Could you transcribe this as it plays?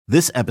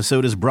This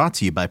episode is brought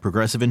to you by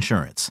Progressive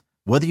Insurance.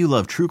 Whether you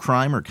love true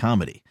crime or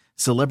comedy,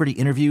 celebrity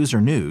interviews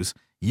or news,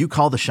 you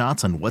call the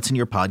shots on what's in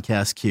your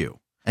podcast queue.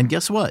 And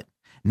guess what?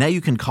 Now you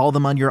can call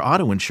them on your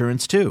auto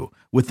insurance too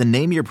with the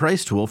Name Your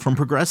Price tool from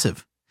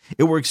Progressive.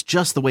 It works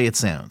just the way it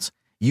sounds.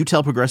 You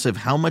tell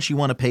Progressive how much you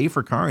want to pay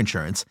for car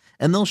insurance,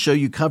 and they'll show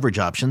you coverage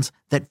options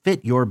that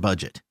fit your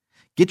budget.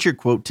 Get your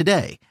quote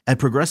today at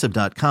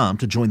Progressive.com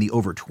to join the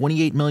over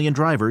 28 million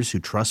drivers who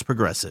trust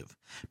Progressive.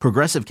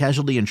 Progressive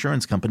Casualty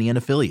Insurance Company and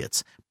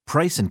Affiliates.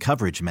 Price and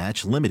coverage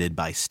match limited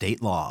by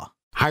state law.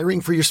 Hiring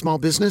for your small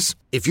business?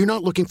 If you're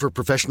not looking for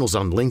professionals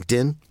on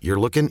LinkedIn, you're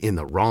looking in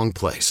the wrong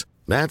place.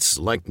 That's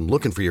like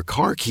looking for your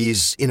car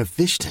keys in a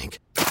fish tank.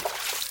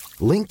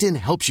 LinkedIn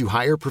helps you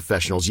hire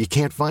professionals you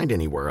can't find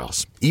anywhere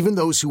else, even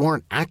those who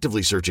aren't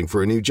actively searching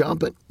for a new job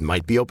but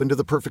might be open to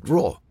the perfect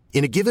role.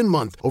 In a given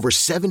month, over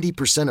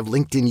 70% of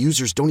LinkedIn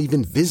users don't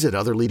even visit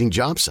other leading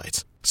job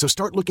sites. So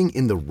start looking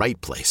in the right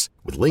place.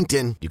 With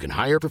LinkedIn, you can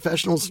hire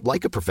professionals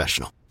like a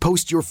professional.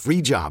 Post your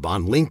free job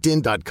on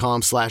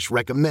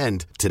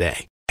linkedin.com/recommend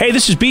today. Hey,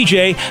 this is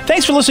BJ.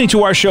 Thanks for listening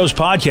to our show's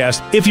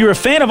podcast. If you're a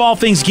fan of all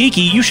things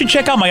geeky, you should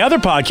check out my other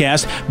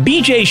podcast,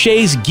 BJ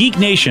Shea's Geek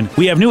Nation.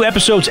 We have new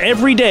episodes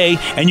every day,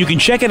 and you can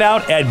check it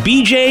out at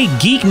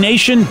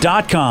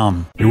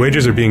bjgeeknation.com. Your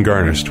wages are being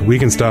garnished. We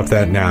can stop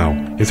that now.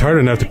 It's hard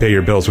enough to pay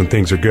your bills when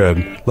things are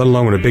good, let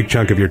alone when a big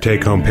chunk of your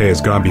take-home pay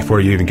is gone before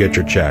you even get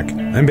your check.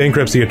 I'm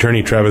bankruptcy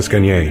attorney Travis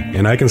Gagne,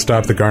 and I can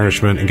stop the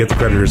garnishment and get the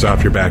creditors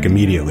off your back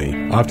immediately,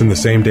 often the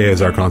same day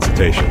as our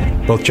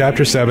consultation. Both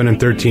Chapter 7 and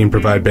 13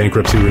 provide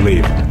bankruptcy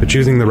relief, but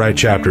choosing the right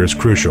chapter is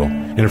crucial.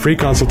 In a free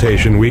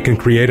consultation, we can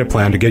create a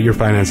plan to get your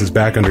finances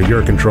back under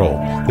your control.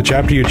 The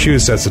chapter you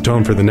choose sets the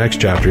tone for the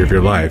next chapter of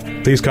your life.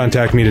 Please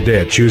contact me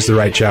today at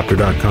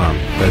ChooseTheRightChapter.com.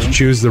 That's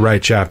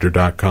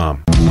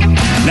ChooseTheRightChapter.com.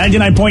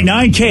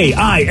 99.9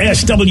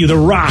 KISW, the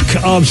Rock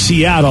of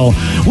Seattle.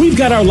 We've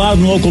got our loud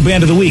and local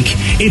band of the week.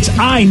 It's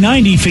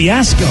I-90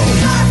 Fiasco.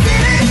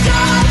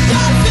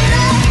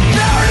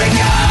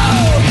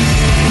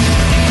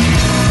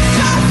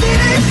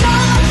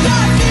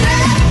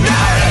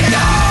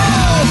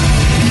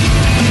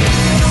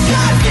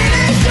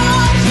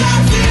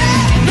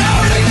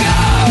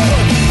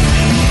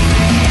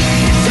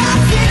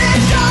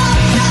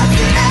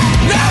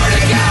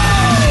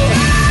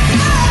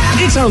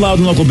 Our loud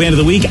and local band of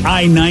the week,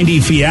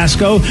 I-90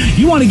 Fiasco.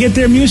 You want to get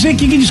their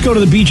music? You can just go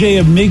to the BJ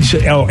and Migs,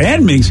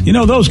 and Migs, you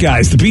know those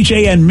guys, the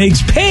BJ and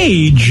Migs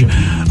page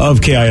of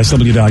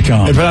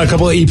KISW.com. They put out a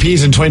couple of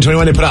EPs in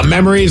 2021. They put out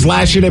Memories.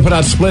 Last year they put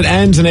out Split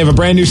Ends, and they have a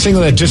brand new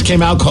single that just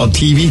came out called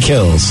TV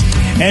Kills.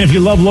 And if you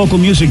love local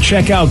music,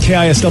 check out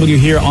KISW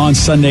here on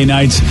Sunday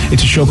nights.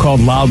 It's a show called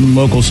Loud and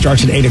Local.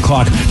 Starts at 8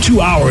 o'clock. 2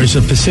 hours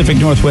of Pacific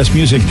Northwest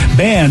music.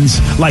 Bands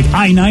like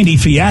I-90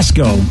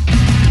 Fiasco.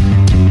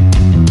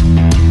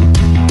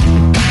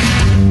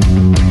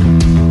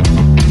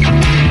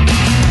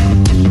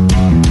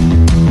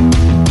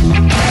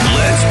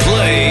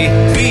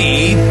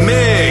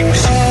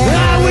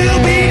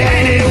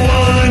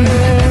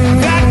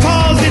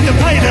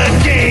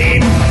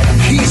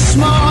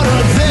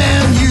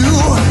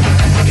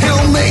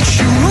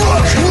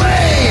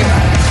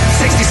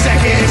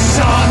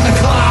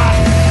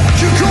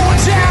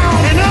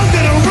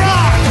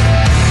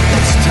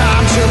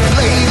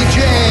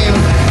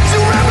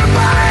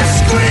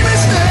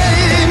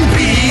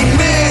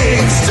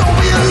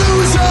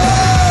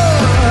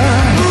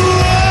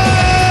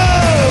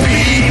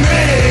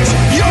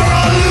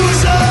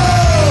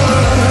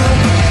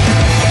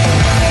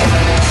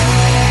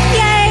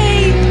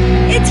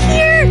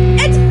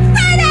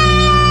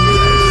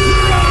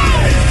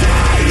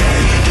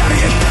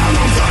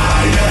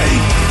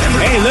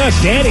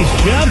 Daddy's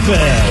jumping.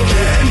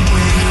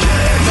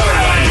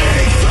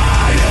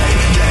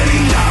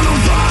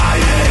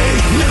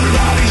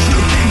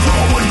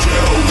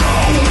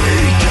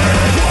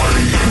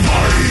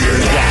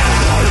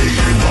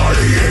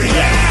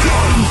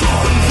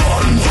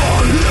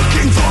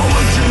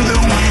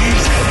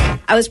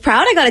 I was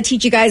proud I got to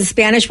teach you guys a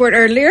Spanish word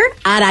earlier.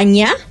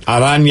 Araña.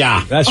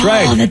 Araña. That's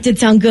right. Oh, that did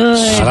sound good.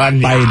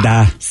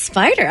 Araña.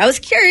 Spider. I was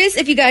curious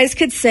if you guys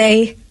could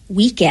say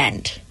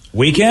weekend.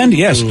 Weekend?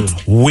 Yes.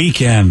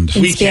 Weekend.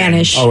 In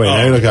Spanish. Oh, wait.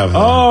 Let me look up.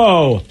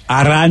 Oh,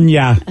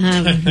 araña.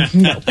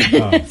 No.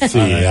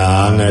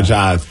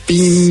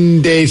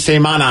 Fin de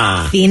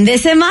semana. Fin de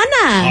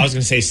semana. I was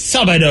going to say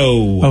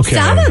sábado. Okay.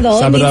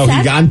 Sábado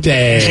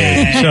gigante.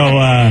 So,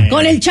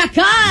 Con el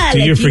chacal.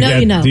 do you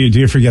forget? Do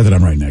you forget that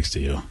I'm right next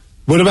to you?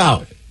 What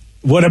about?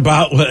 I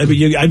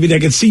mean, I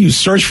can see you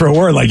search for a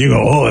word like you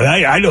go, oh,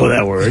 I know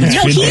that word. No,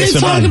 what are you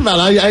talking about?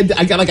 I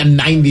got like a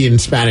 90 in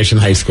Spanish in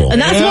high school.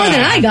 And that's more than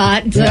I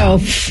got,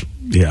 so.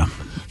 Yeah.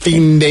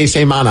 Fin de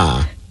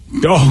semana.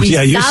 Oh,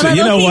 yeah, you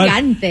know what?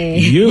 Gigante.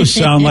 You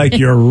sound like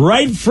you're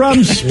right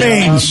from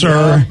Spain,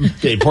 sir.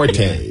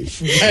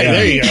 Deportes. Hey,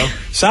 there you go.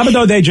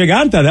 Sábado de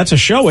Gigante, that's a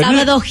show, isn't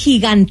it? Sábado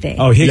Gigante.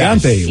 Oh,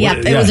 Gigante. Yes.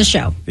 Yep, it was a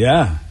show.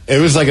 Yeah.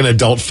 It was like an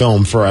adult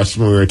film for us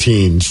when we were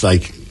teens.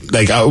 Like,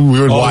 like we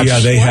would watch. Yeah,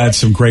 they had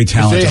some great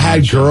talent. They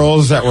had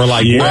girls that were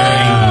like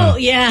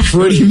wearing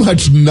pretty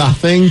much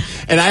nothing,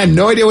 and I had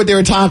no idea what they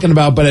were talking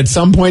about. But at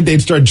some point,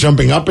 they'd start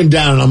jumping up and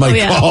down, and I'm like,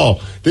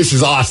 oh, this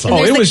is awesome.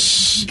 And it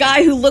was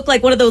guy who looked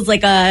like one of those,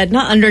 like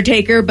not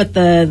Undertaker, but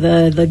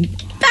the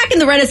back in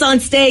the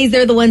Renaissance days,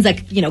 they're the ones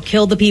that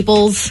killed the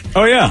peoples.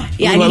 Oh yeah,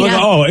 yeah. It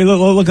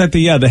looked like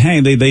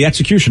the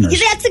executioners.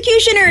 The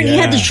executioner, and he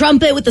had the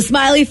trumpet with the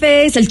smiley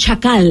face, El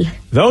Chacal.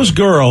 Those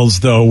girls,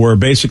 though, were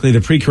basically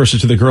the precursor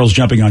to the girls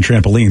jumping on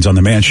trampolines on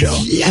the Man Show.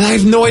 Yeah, and I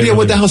have no idea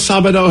what the hell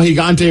Sabado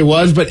Gigante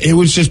was, but it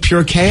was just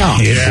pure chaos.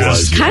 It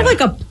was kind of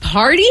like a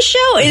party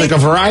show. It's like a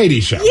variety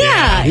show.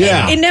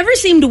 Yeah. It never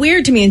seemed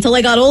weird to me until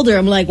I got older.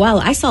 I'm like, wow,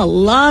 I saw a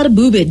lot of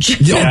boobage.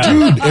 Yeah,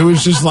 dude, it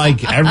was just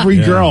like every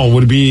girl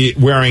would be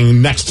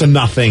wearing next to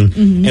nothing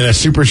in a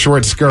super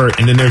short skirt,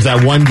 and then there's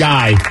that one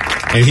guy,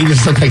 and he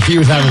just looked like he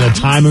was having the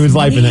time of his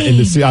life in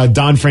the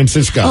Don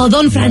Francisco. Oh,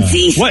 Don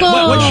Francisco.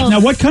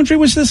 Now, what country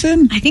was this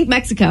in? I think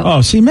Mexico.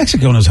 Oh, see,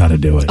 Mexico knows how to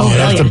do it. Oh,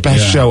 that's the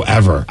best show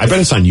ever. I bet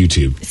it's on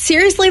YouTube.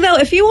 Seriously, though,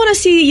 if you want to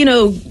see,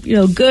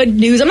 good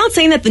news, I'm not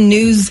saying that the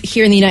news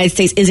here in the United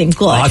States isn't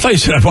good. Oh, I thought you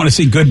said I want to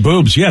see good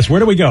boobs. Yes, where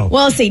do we go?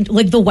 Well, see,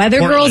 like the weather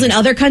girls in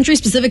other countries,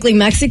 specifically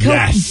Mexico,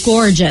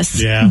 gorgeous.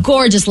 Yeah.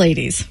 Gorgeous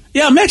ladies.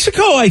 Yeah,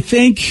 Mexico, I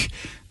think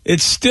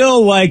it's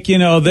still like, we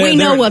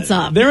know what's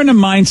up. They're in a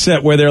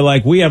mindset where they're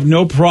like, we have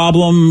no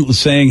problem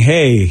saying,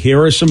 hey,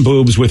 here are some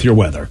boobs with your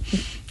weather.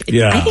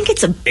 Yeah. I think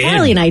it's a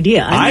brilliant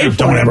idea. I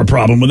don't have a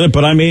problem with it,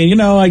 but I mean,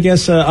 I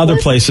guess other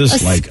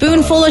places a like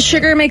spoonful of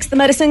sugar makes the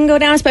medicine go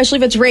down, especially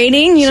if it's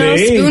raining. A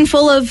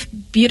spoonful of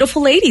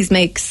beautiful ladies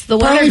makes the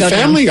weather go down.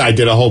 Family Guy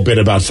did a whole bit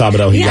about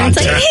Sabado Gigante. Yeah, it's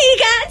like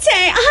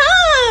Gigante.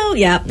 Oh,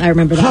 yeah, I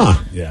remember that.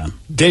 Huh. Yeah.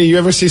 Danny, you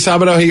ever see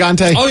Sabado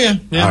Gigante? Oh,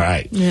 yeah. All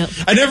right. Yeah.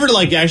 I never,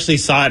 actually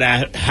saw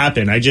it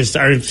happen.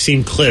 I've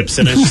seen clips,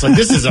 and it's just like,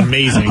 this is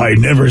amazing. I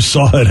never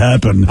saw it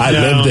happen. I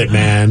lived it,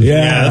 man.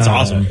 Yeah, that's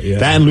awesome. Yeah.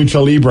 That and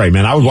Lucha Libre,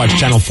 man. I would watch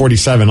Channel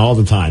 47 all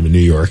the time in New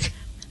York.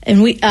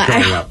 And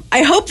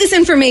I hope this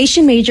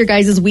information made your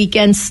guys'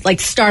 weekends,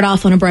 start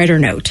off on a brighter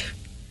note.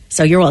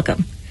 So you're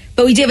welcome.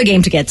 But we do have a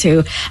game to get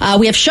to.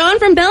 We have Sean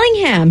from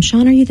Bellingham.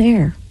 Sean, are you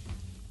there?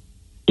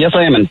 Yes,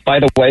 I am. And by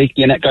the way,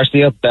 Yanette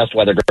Garcia, best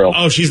weather girl.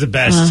 Oh, she's the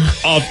best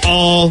of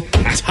all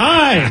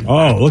time.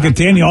 Oh, look at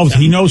Danny.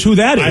 He knows who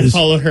that I is.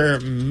 follow her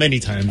many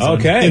times.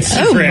 Okay. On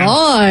Instagram.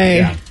 Oh, my.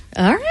 Yeah.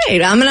 All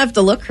right. I'm going to have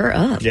to look her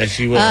up. Yeah,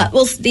 she will.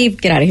 Well, Steve,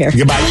 get out of here.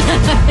 Goodbye.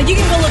 You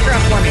can go look her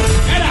up for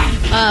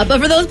me. But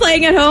for those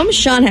playing at home,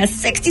 Sean has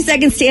 60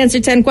 seconds to answer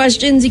 10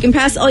 questions. You can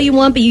pass all you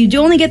want, but you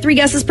do only get 3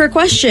 guesses per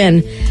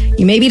question.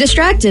 You may be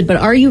distracted, but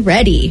are you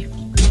ready?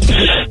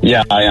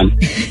 Yeah, I am.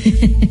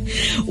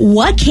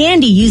 What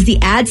candy used the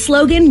ad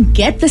slogan,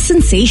 "Get the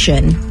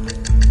Sensation"?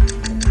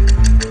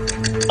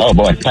 Oh,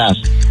 boy. Pass.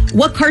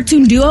 What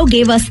cartoon duo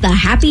gave us the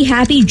Happy,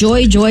 Happy,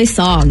 Joy, Joy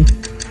song?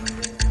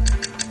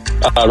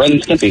 Ren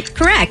and Stimpy.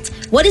 Correct.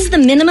 What is the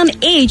minimum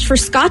age for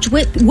Scotch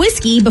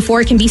whiskey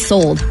before it can be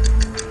sold?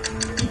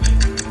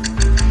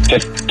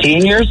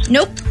 15 years?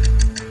 Nope.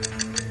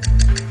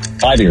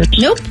 5 years?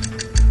 Nope.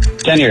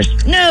 10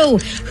 years? No.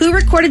 Who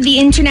recorded the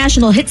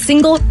international hit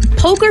single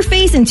Poker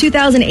Face in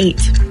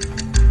 2008?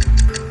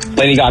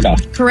 Lady Gaga.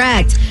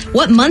 Correct.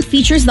 What month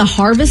features the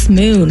harvest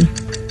moon?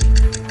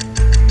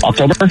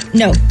 October?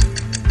 No.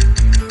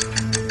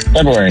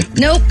 February?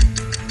 Nope.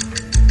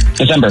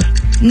 December?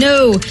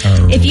 No.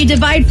 If you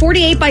divide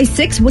 48 by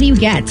 6, what do you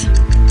get?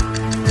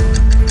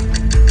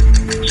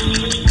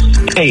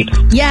 8.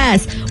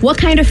 Yes. What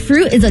kind of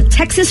fruit is a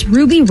Texas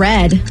Ruby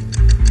Red?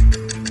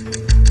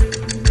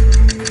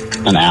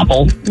 An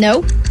apple?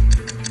 No.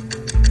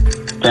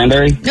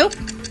 Cranberry? Nope.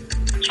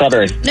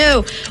 Strawberry?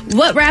 No.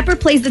 What rapper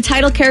plays the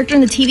title character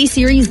in the TV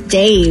series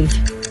Dave?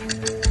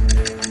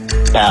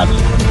 Pass.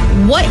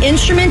 What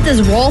instrument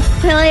does Rolf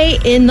play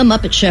in The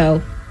Muppet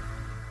Show?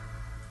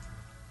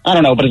 I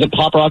don't know, but is it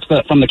Pop Rocks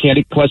from the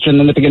candy question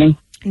in the beginning?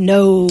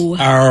 No.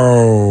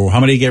 Oh, how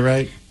many you get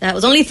right? That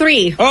was only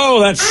 3. Oh,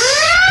 that's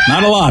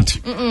not a lot.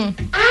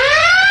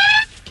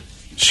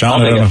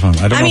 Sean, I don't know if I'm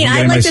I'd getting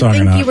like my to song or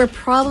think not. you were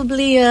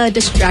probably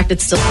distracted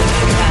still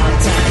thinking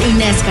about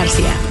Inez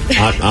Garcia.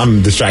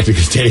 I'm distracted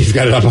because Danny's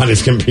got it up on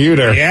his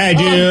computer. Yeah, I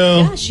do.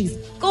 Yeah, she's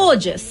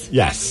gorgeous.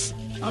 Yes.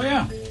 Oh,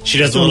 yeah. She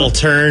does a little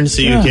turn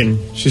so you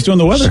can She's doing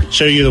the weather.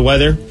 show you the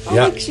weather. Oh,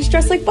 Yeah. look, she's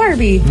dressed like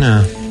Barbie.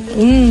 No.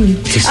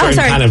 It's a certain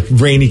sorry. kind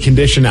of rainy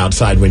condition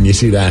outside when you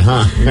see that,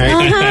 huh? Right?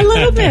 A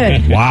little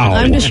bit. Wow.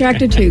 I'm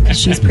distracted too because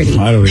she's pretty.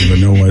 I don't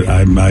even know what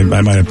I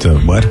might have to.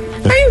 What?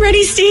 Are you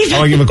ready, Steve? I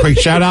want to give a quick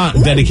shout out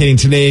dedicating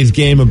today's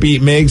game of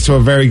Beat Migs to a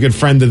very good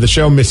friend of the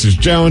show, Mrs.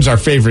 Jones, our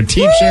favorite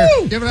teacher.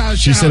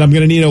 She said, I'm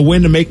going to need a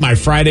win to make my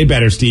Friday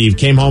better, Steve.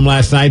 Came home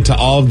last night to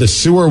all of the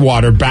sewer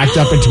water backed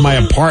up into my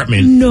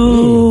apartment.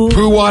 No.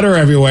 Poo water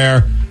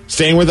everywhere.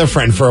 Staying with a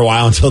friend for a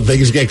while until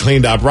things get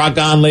cleaned up. Rock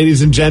on,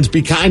 ladies and gents.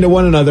 Be kind to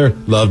one another.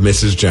 Love,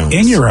 Mrs. Jones.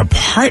 In your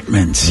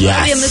apartment.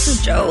 Yes. Olivia,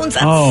 Mrs.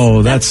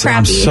 Jones. That's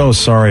I'm crappy. so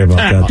sorry about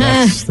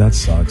that. That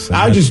sucks.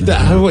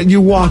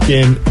 You walk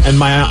in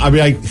and I'll be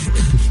like,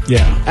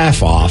 yeah,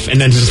 F off, and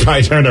then just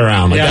probably turn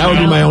around. Like that would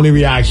be my only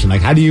reaction.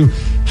 Like, how do you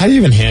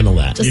even handle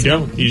that? You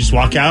don't. You just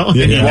walk out.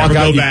 Yeah, And you walk never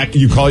out. go back.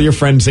 You call your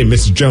friend and say,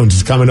 Mrs. Jones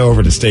is coming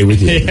over to stay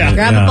with you.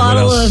 Grab a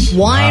bottle of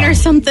wine or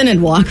something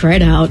and walk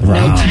right out. Nope.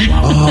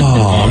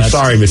 Oh, I'm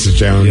sorry, Mrs.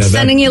 Jones.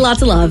 Sending you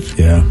lots of love.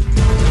 Yeah.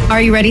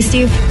 Are you ready,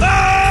 Steve?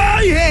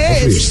 Hopefully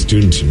your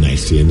students are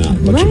nice to you, not a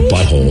bunch of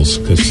buttholes.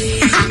 Because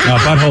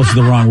butthole's is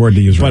the wrong word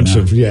to use right bunch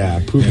now.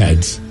 of poop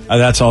heads.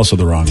 That's also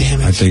the wrong Damn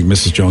one. it. I think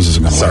Mrs. Jones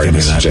isn't going to like Sorry, any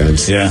of Mrs. that.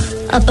 Jones.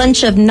 Yeah. A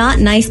bunch of not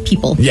nice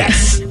people.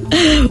 Yes.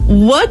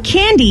 What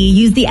candy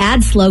used the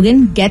ad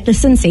slogan, "Get the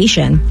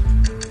sensation"?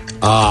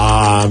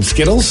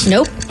 Skittles?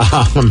 Nope.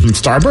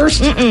 Starburst?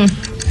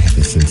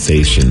 The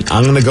sensation.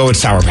 I'm going to go with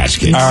Sour Patch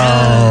Kids.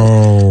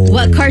 Oh.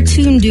 What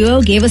cartoon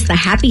duo gave us the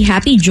Happy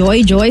Happy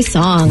Joy Joy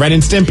song? Ren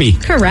and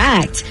Stimpy.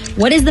 Correct.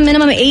 What is the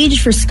minimum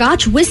age for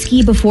Scotch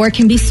whiskey before it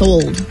can be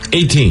sold?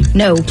 18.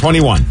 No.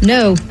 21.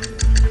 No.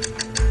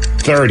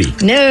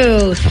 30.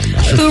 No.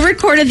 Who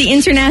recorded the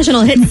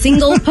international hit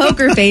single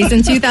Poker Face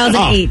in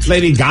 2008?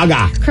 Lady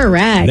Gaga.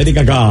 Correct. Lady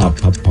Gaga.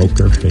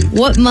 Poker Face.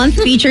 What month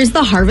features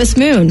the harvest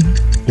moon?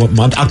 What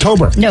month?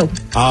 October. No.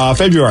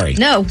 February.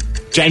 No.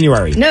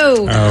 January.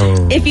 No.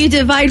 Oh. If you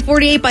divide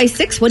 48 by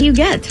 6, what do you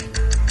get?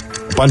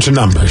 Bunch of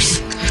numbers.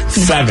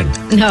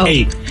 7. No.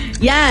 8.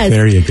 Yes.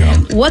 There you go.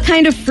 What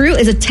kind of fruit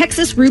is a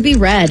Texas ruby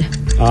red?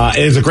 It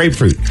is a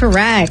grapefruit.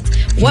 Correct.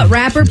 What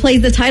rapper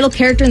plays the title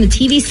character in the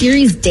TV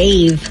series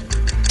Dave?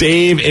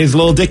 Dave is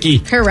Lil Dicky.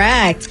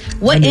 Correct.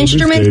 What My name is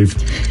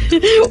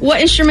instrument? What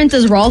instrument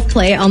does Rolf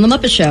play on the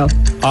Muppet Show?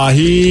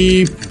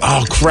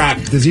 Oh crap.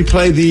 Does he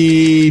play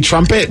the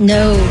trumpet?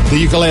 No. The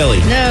ukulele?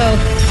 No.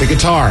 The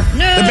guitar?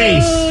 No. The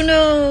bass?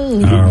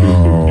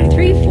 No.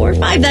 3, 4,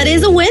 5. That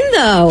is a win,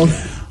 though.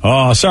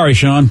 Oh, sorry,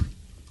 Sean.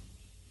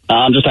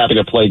 I'm just happy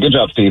to play. Good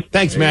job, Steve.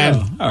 Thanks, man.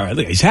 All right,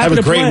 look, he's happy Have a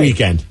to great play.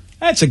 weekend.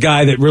 That's a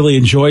guy that really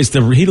enjoys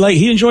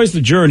he enjoys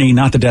the journey,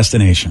 not the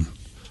destination.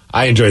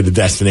 I enjoyed the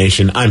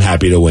destination. I'm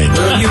happy to win. You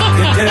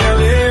can tell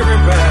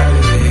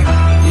everybody.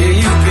 Yeah,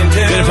 you can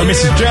tell. Did it for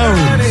Mrs.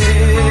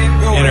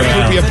 Jones in her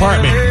poopy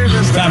apartment.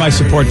 This time I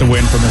support the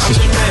win for Mrs.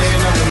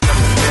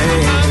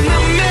 Jones.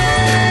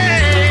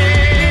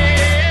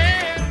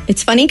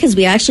 It's funny because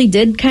we actually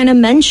did kind of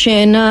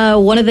mention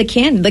one of the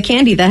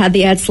candy that had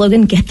the ad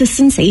slogan, "Get the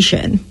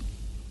sensation."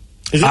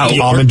 Is it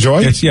York? Almond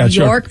Joy? It's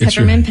York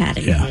Peppermint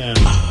Patty. Yeah.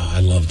 Oh, I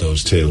love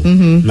those too.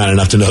 Not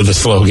enough to know the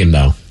slogan,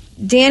 though.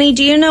 Danny,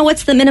 do you know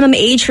what's the minimum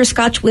age for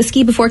Scotch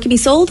whiskey before it can be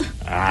sold?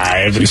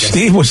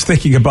 Steve was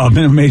thinking about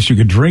minimum age you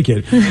could drink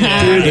it.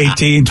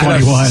 18,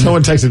 21.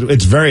 Someone texted,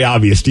 it's very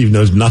obvious Steve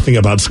knows nothing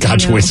about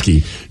Scotch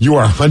whiskey. You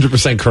are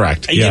 100%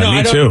 correct. Yeah, me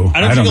I don't, too.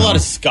 I don't drink a lot know.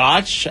 of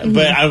Scotch,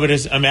 but I would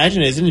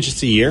imagine, isn't it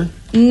just a year?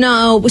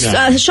 No.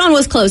 Sean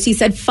was close. He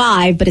said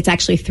 5, but it's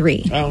actually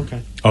 3. Oh,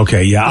 okay.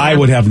 Okay, yeah, I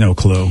would have no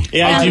clue.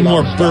 Yeah, I do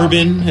more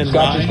bourbon and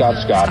rye.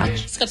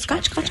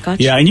 Scotch.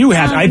 Yeah, and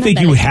I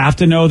think you have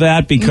to know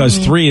that because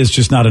 3 is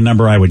just not a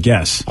number I would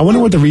guess. I wonder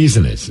what the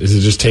reason is. Does it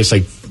just taste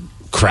like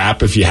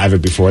crap if you have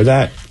it before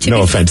that?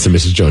 No offense to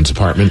Mrs. Jones'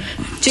 apartment.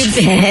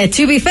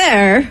 To be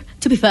fair,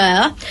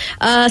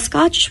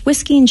 Scotch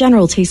whiskey in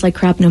general tastes like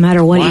crap no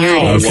matter what year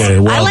it is. Okay,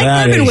 well, I like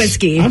that bourbon is-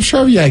 whiskey. I'm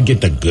sure you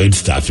get the good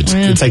stuff.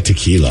 It's like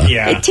tequila.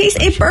 Yeah.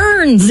 It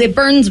burns. It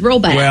burns real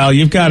bad. Well,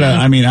 you've got to,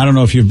 I mean, I don't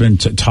know if you've been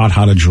taught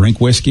how to drink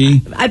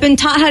whiskey. I've been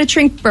taught how to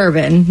drink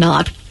bourbon,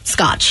 not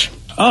Scotch.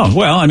 Oh,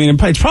 well, I mean,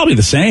 it's probably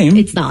the same.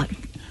 It's not.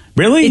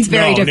 Really? It's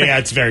very different. Yeah,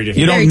 it's very different.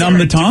 You don't very numb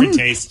the different. tongue? Different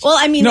taste. Well,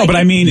 I mean, No, like, but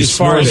I mean, as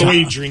far as the way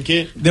you drink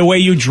it. the way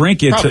you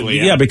drink it, Probably,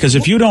 yeah, yeah. because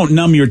if you don't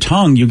numb your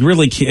tongue, you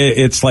really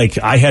it's like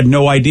I had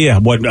no idea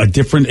what a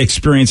different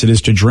experience it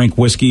is to drink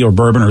whiskey or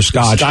bourbon or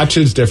scotch. Scotch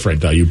is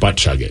different, though. You butt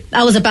chug it.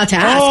 I was about to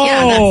ask.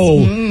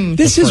 Oh,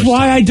 this is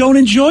why I don't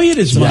enjoy it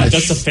as much.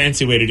 That's a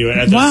fancy way to do it.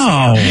 That's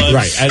Wow.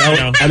 Right.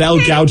 At El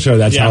Gaucho,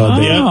 that's Yeah.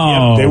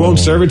 how Oh. they won't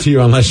serve it to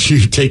you unless you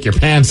take your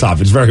pants off.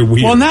 It's very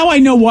weird. Well, now I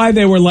know why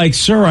they were like,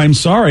 "Sir, I'm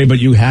sorry, but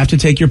you have to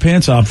take your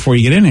pants off before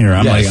you get in here."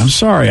 I'm Yes. like, "I'm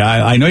sorry.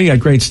 I know you got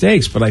great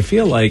steaks, but I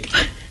feel like."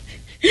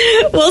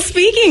 Well,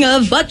 speaking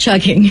of butt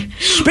chugging,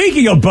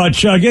 Speaking of butt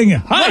chugging,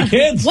 hi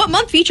kids. what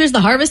month features the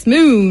harvest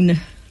moon?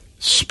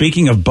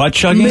 Speaking of butt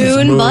chugging,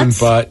 Moon butts.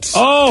 butts.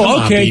 Oh, Come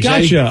on, okay, BJ.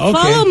 gotcha. Okay.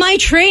 Follow my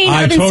train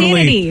of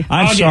insanity.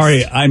 I'm August.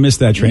 sorry, I missed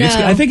that train. No.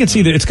 I think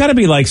it's got to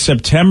be like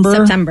September.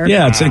 September.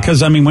 Yeah, it's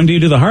because I mean, when do you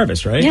do the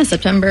harvest, right? Yeah,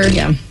 September.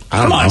 Yeah.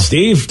 Come on,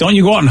 Steve. Don't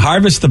you go out and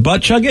harvest the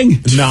butt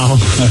chugging? No.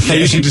 I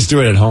usually just do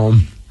it at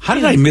home. How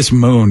did I miss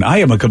Moon? I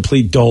am a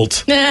complete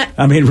dolt. Nah.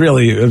 I mean,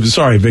 really, I'm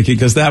sorry, Vicky,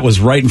 because that was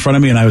right in front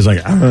of me, and I was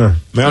like, "Ugh."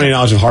 My only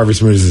knowledge of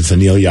Harvest Moon is it's a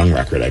Neil Young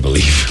record, I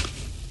believe.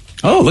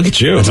 "Oh, look at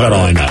you." That's about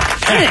all I know.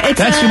 It's,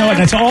 That's you know what?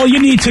 That's all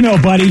you need to know,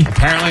 buddy.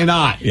 Apparently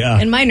not. Yeah.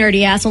 And my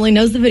nerdy ass only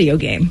knows the video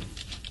game.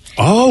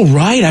 Oh,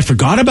 right. I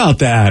forgot about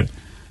that.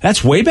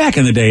 That's way back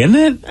in the day, isn't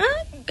it?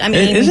 I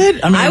mean, is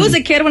it? I was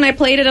a kid when I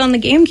played it on the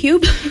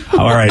GameCube.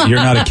 All right, you're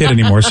not a kid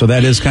anymore, so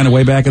that is kind of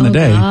way back in the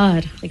day.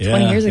 God, like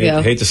 20 years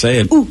ago. Hate to say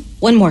it. Ooh,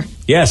 one more.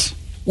 Yes.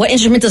 What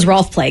instrument does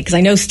Rolf play? Because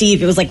I know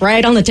Steve, it was like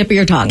right on the tip of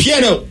your tongue.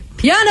 Piano.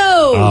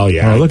 Oh,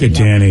 yeah. Oh, look at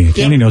Danny.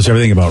 Danny knows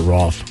everything about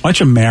Rolf. Why don't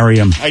you marry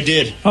him? I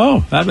did.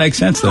 Oh, that makes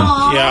sense then.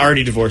 Yeah,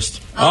 already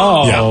divorced.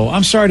 Oh,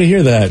 I'm sorry to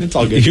hear that. It's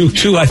all good. You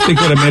two, I think,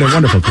 would have made a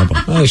wonderful couple.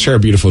 Well, they share a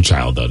beautiful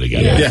child, though,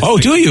 together. Yeah. Oh,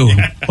 do you?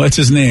 What's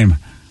his name?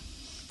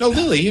 No,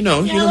 Lily, you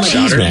know my Jeez,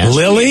 daughter. man.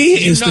 Lily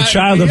is the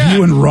child of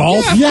you and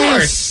Rolf? Yeah, of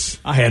Yes.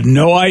 I had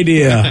no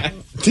idea.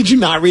 Did you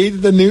not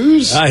read the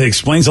news? It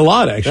explains a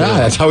lot, actually. Yeah,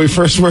 that's how we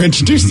first were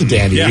introduced to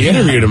Danny. We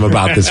interviewed him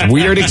about this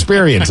weird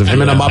experience of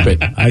him and a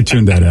Muppet. I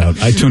tuned that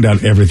out. I tuned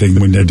out everything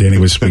when Danny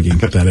was speaking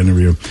at that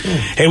interview.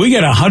 Hey, we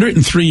got a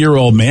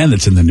 103-year-old man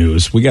that's in the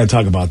news. We got to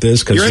talk about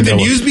this. You're in the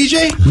news,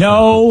 BJ?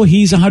 No,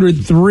 he's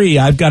 103.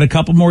 I've got a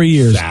couple more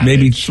years,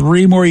 maybe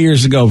 3 more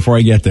years to go before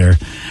I get there.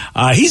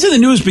 He's in the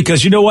news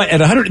because, you know what? At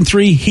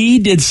 103, he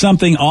did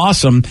something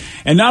awesome.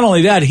 And not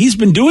only that, he's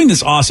been doing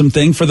this awesome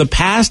thing for the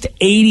past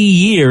 80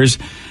 years.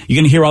 You're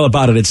going to hear all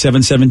about it at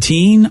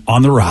 7:17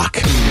 on The Rock.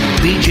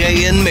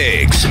 BJ and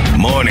Migs,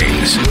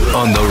 mornings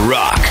on The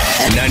Rock,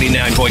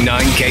 99.9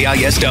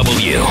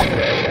 KISW.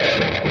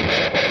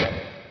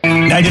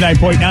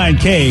 99.9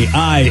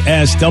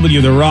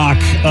 KISW, The Rock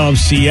of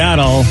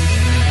Seattle.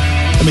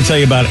 Let me tell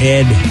you about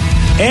Ed.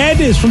 Ed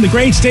is from the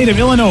great state of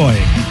Illinois.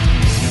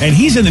 And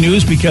he's in the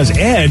news because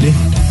Ed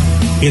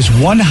is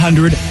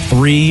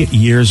 103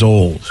 years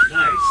old.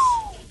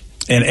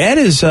 And Ed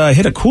has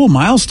hit a cool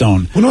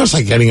milestone. When it's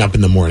like getting up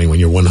in the morning when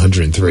you're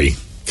 103.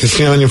 Because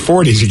in your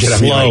 40s, you get up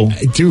and you're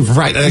like, dude,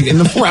 right. Like, in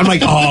the 40s, I'm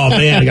like, oh,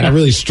 man, I got to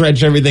really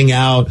stretch everything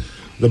out.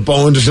 The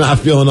bones are not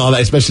feeling all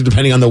that, especially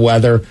depending on the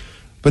weather.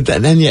 But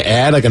then you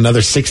add like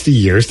another 60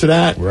 years to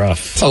that.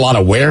 Rough. It's a lot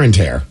of wear and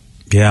tear.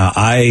 Yeah,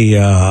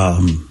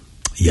 I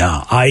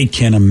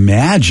can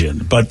imagine.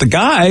 But the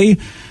guy,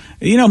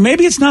 you know,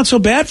 maybe it's not so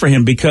bad for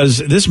him because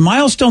this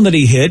milestone that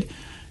he hit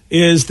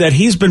is that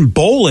he's been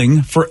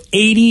bowling for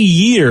 80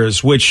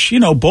 years, which, you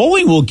know,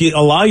 bowling will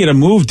allow you to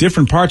move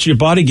different parts of your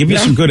body, give you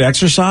some good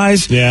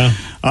exercise. Yeah.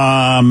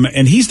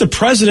 And he's the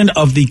president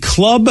of the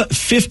Club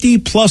 50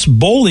 Plus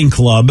Bowling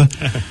Club.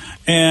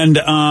 And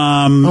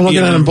I'm looking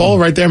at him bowl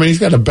right there. I mean, he's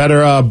got a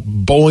better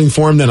bowling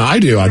form than I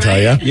do, I'll tell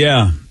you.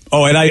 Yeah.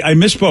 Oh, and I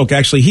misspoke.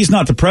 Actually, he's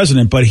not the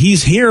president, but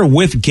he's here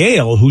with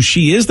Gail, who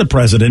she is the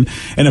president,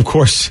 and of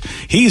course,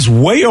 he's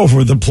way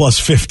over the plus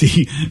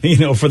 50. You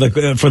know, for the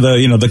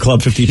the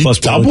Club 50 Plus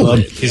Club.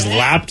 He's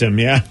lapped him.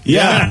 Yeah.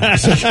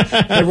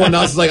 Everyone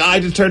else is like, I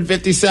just turned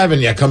 57.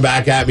 Yeah, come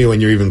back at me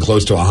when you're even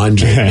close to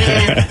 100.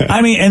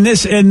 I mean, and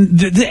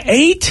the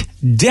 8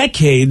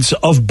 decades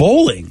of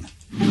bowling.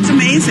 It's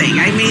amazing.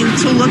 I mean,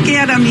 to look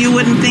at him, you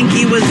wouldn't think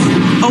he was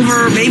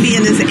over maybe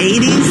in his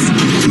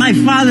 80s. My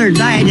father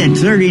died at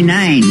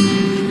 39,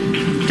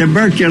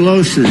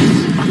 tuberculosis.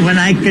 When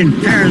I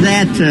compare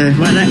that to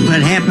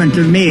what happened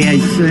to me, I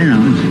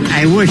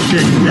wish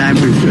that I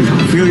was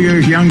a few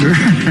years younger.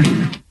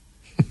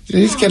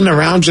 He's getting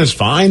around just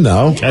fine,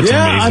 though. That's amazing.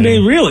 I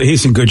mean, really,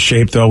 he's in good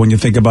shape, though, when you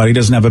think about it. He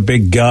doesn't have a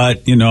big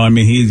gut. You know, I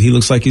mean, he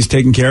looks like he's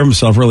taking care of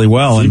himself really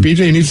well. See, and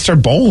BJ, you need to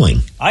start bowling.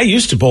 I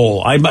used to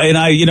bowl. I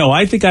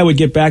think I would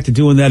get back to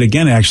doing that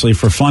again, actually,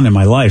 for fun in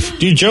my life.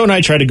 Dude, Joe and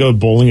I tried to go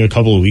bowling a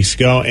couple of weeks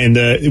ago,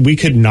 and we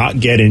could not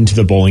get into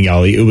the bowling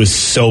alley. It was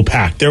so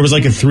packed. There was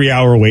like a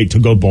 3-hour wait to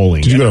go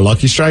bowling. Did you go to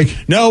Lucky Strike?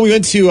 No, we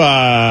went to,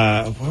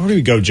 where did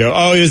we go, Joe?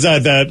 Oh, it was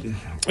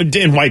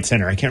in White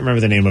Center. I can't remember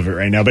the name of it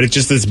right now, but it's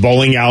just this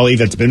bowling alley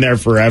that's been there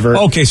forever.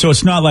 Okay, so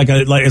it's not like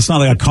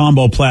a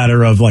combo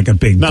platter of like a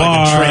big bar,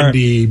 like a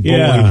trendy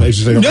bowling place.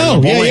 It's like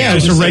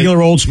it's a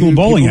regular old school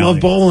bowling alley.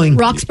 Love bowling.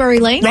 Roxbury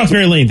Lane?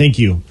 Roxbury Lane, thank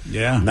you.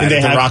 Yeah. Night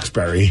at the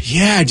Roxbury.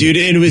 Yeah, dude,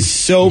 and it was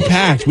so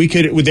packed. We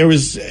were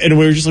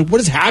just like, what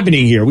is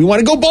happening here? We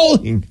want to go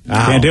bowling.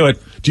 Can't do it.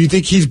 Do you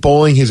think he's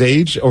bowling his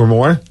age or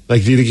more?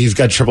 Like, do you think he's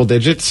got triple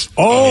digits?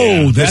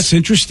 Oh, that's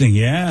interesting.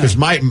 Yeah. Because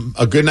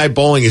a good night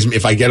bowling is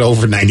if I get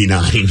over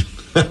 99.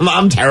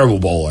 I'm a terrible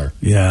bowler.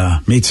 Yeah,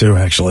 me too,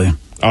 actually.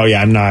 Oh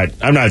yeah, I'm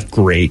not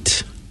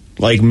great.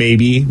 Like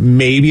maybe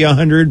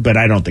 100, but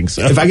I don't think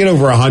so. If I get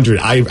over 100,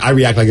 I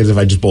react like as if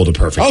I just bowled it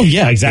perfect. Oh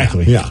yeah,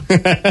 exactly. Yeah.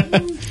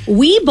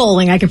 Wii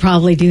bowling, I could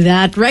probably do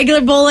that.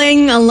 Regular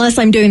bowling, unless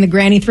I'm doing the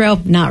granny throw,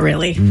 not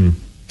really.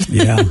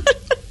 Yeah.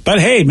 But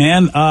hey,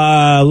 man,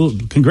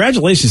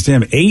 congratulations to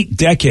him. 8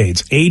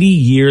 decades, 80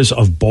 years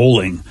of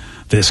bowling,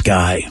 this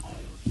guy.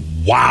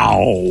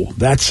 Wow.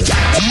 That's it.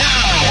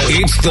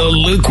 It's the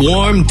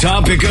lukewarm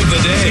topic of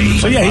the day.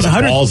 So yeah, he's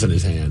 100 balls in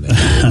his hand.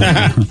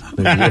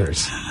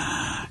 Years.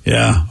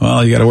 Yeah.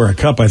 Well, you got to wear a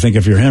cup, I think,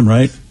 if you're him,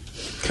 right?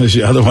 Because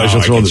otherwise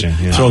you'll throw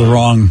the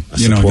wrong,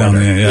 down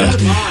there. Yeah.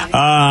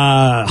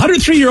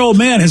 103-year-old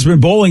man has been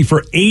bowling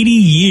for 80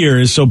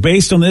 years. So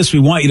based on this, we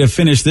want you to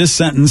finish this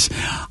sentence.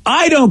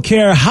 I don't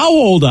care how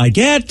old I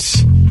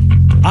get,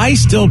 I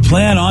still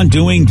plan on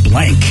doing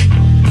blank.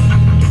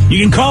 You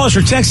can call us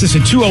or text us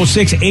at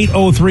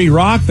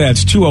 206-803-ROCK.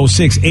 That's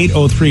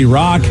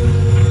 206-803-ROCK.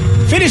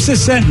 Finish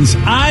this sentence.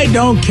 I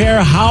don't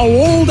care how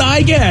old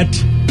I get.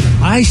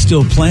 I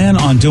still plan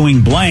on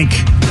doing blank.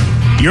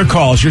 Your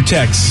calls, your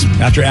texts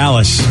after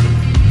Alice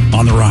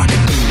on The Rock.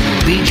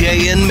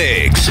 BJ and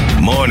Migs,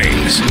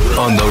 mornings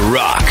on The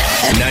Rock,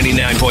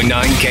 99.9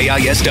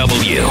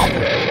 KISW.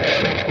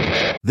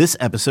 This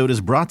episode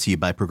is brought to you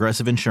by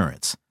Progressive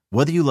Insurance.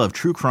 Whether you love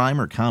true crime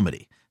or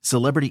comedy,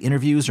 celebrity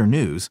interviews or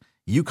news,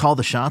 you call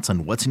the shots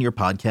on what's in your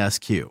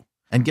podcast queue.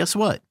 And guess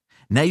what?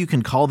 Now you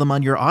can call them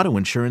on your auto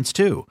insurance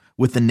too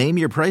with the Name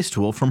Your Price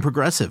tool from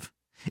Progressive.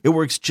 It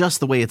works just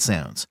the way it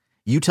sounds.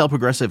 You tell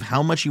Progressive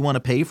how much you want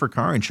to pay for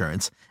car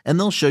insurance, and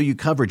they'll show you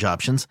coverage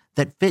options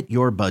that fit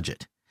your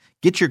budget.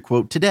 Get your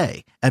quote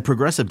today at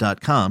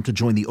Progressive.com to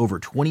join the over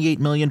 28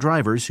 million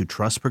drivers who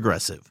trust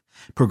Progressive.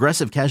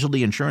 Progressive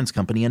Casualty Insurance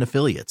Company and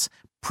Affiliates.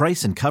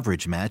 Price and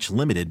coverage match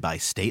limited by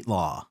state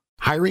law.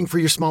 Hiring for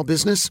your small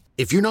business?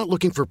 If you're not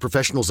looking for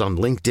professionals on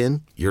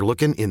LinkedIn, you're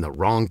looking in the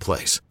wrong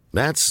place.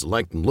 That's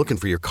like looking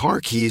for your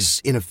car keys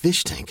in a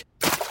fish tank.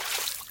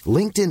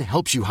 LinkedIn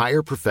helps you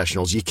hire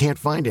professionals you can't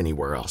find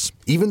anywhere else,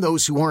 even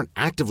those who aren't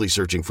actively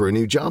searching for a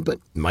new job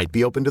but might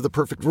be open to the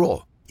perfect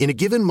role. In a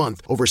given month,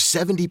 over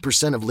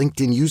 70% of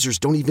LinkedIn users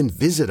don't even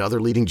visit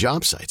other leading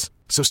job sites.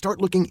 So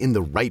start looking in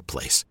the right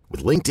place.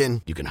 With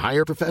LinkedIn, you can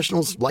hire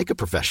professionals like a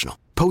professional.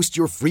 Post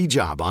your free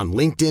job on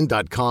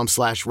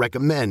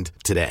linkedin.com/recommend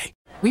today.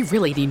 We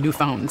really need new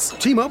phones.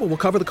 T-Mobile will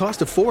cover the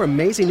cost of 4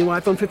 amazing new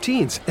iPhone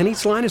 15s, and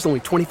each line is only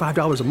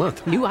 $25 a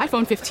month. New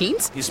iPhone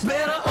 15s? It's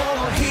better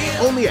over here.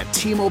 Only at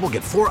T-Mobile,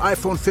 get 4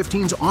 iPhone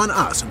 15s on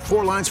us and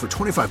 4 lines for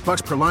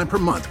 $25 per line per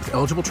month with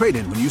eligible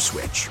trade-in when you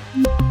switch.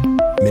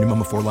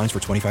 Minimum of 4 lines for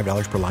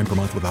 $25 per line per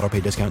month with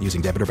autopay discount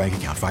using debit or bank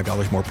account.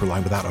 $5 more per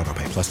line without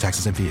autopay, plus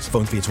taxes and fees.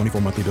 Phone fee at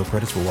 24 monthly bill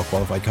credits for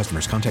well-qualified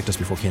customers. Contact us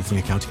before canceling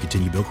account to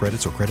continue bill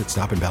credits or credit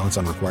stop and balance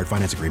on required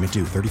finance agreement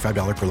due.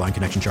 $35 per line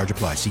connection charge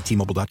applies. See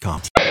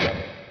T-Mobile.com.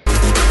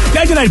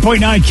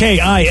 99.9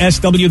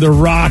 KISW, The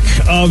Rock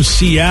of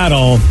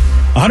Seattle.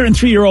 A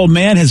 103-year-old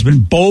man has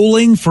been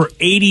bowling for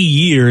 80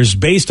 years.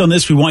 Based on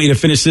this, we want you to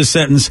finish this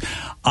sentence.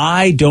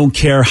 I don't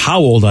care how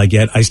old I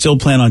get. I still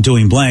plan on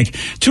doing blank.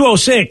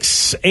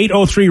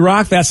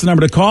 206-803-ROCK. That's the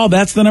number to call.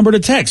 That's the number to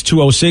text.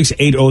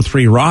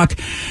 206-803-ROCK.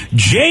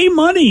 J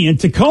Money in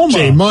Tacoma.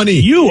 J Money.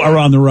 You are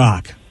on The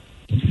Rock.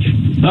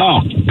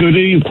 Oh, good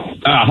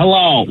evening.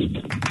 Hello.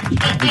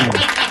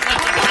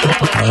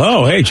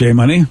 Hello. Hey, J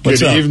Money.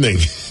 What's up? Good evening.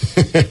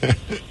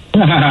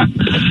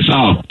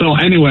 So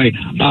anyway,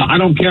 I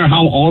don't care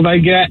how old I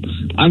get.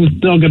 I'm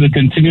still going to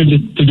continue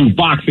to do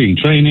boxing,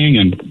 training,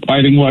 and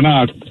fighting,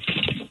 whatnot.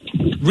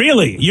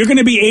 Really? You're going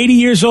to be 80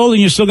 years old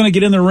and you're still going to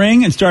get in the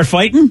ring and start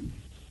fighting?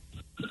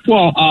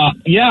 Well,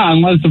 yeah,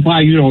 unless if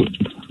I,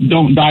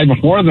 don't die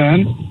before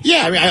then.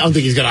 Yeah, I mean, I don't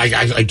think he's gonna.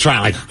 I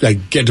try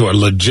and get into a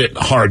legit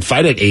hard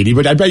fight at 80,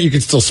 but I bet you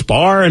could still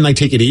spar and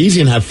take it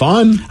easy and have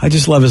fun. I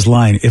just love his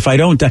line. If I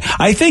don't die,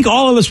 I think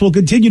all of us will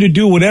continue to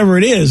do whatever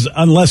it is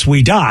unless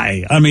we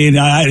die. I mean,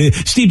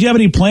 Steve, do you have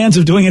any plans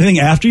of doing anything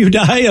after you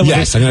die?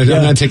 Yes, I'm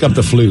gonna take up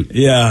the flute.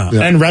 Yeah,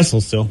 and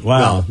wrestle still.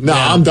 Wow. No,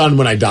 I'm done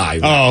when I die.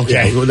 Oh,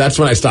 okay. Yeah, that's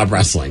when I stop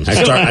wrestling.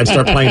 I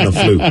start playing the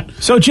flute.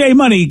 So, Jay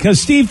Money,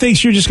 because Steve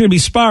thinks you're just going to be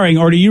sparring,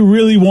 or do you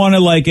really want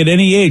to, at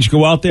any age,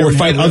 go out there or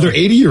fight other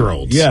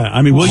 80-year-olds? Yeah,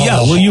 I mean,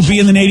 will you be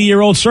in an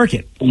 80-year-old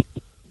circuit? A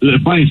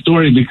funny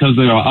story because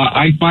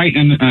I fight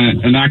in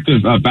an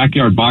active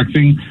backyard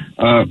boxing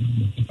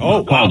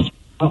called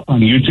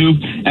on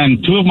YouTube,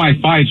 and 2 of my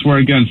fights were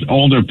against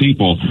older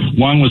people.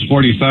 One was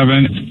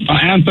 47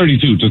 and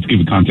 32, just to give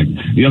you context.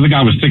 The other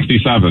guy was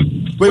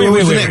 67. Wait.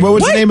 What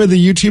was the name of the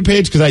YouTube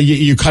page? Because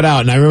you cut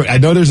out, and I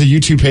know there's a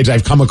YouTube page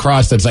I've come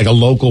across that's like a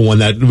local one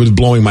that was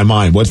blowing my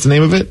mind. What's the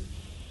name of it?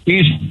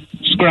 He's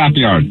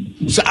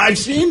Scrapyard. So I've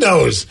seen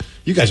those.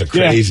 You guys are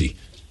crazy.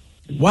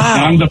 Yeah.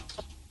 Wow.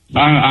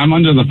 I'm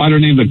under the fighter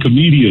name The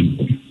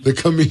Comedian. The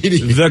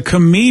Comedian. The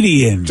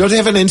Comedian. Don't they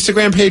have an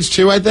Instagram page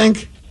too, I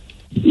think?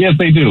 Yes,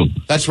 they do.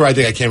 That's where I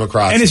think I came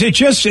across. And is it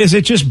just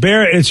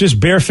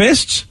bare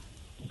fists?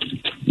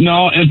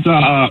 No, it's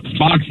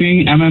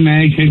boxing,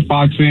 MMA,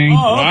 kickboxing.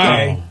 Oh,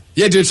 okay. Wow.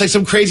 Yeah, dude, it's like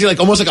some crazy,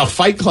 almost like a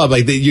fight club.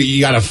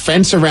 You got a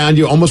fence around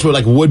you, almost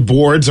with wood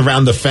boards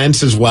around the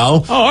fence as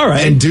well. Oh, all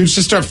right. And dudes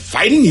just start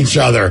fighting each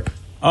other.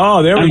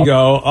 Oh, there we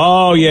go.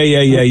 Oh,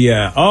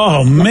 yeah.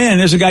 Oh, man,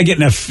 there's a guy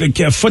getting a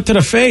foot to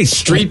the face.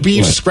 Street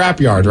Beef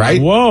Scrapyard,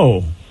 right?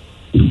 Whoa.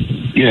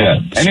 Yeah,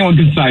 anyone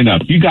can sign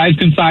up. You guys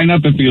can sign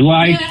up if you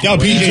like. Yo,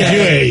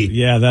 BJ.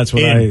 Yeah, that's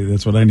what I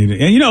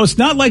needed. And it's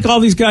not like all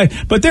these guys,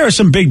 but there are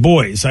some big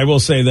boys. I will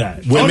say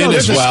that. Women as well.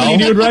 There's a skinny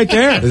dude right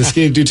there. There's a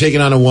skinny dude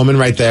taking on a woman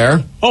right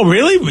there. Oh,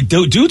 really?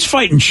 Dudes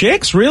fighting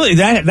chicks? Really?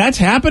 That's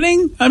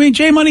happening? I mean,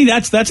 J Money,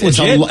 that's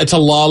legit. It's a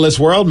lawless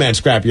world, man.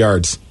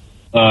 Scrapyards.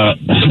 I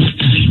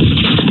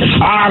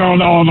don't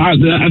know. I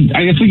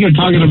think you're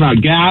talking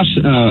about Gas.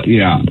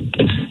 Yeah.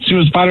 She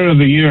was Fighter of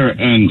the Year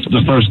in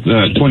the first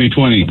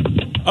 2020.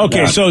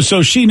 Okay, so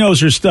she knows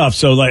her stuff.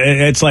 So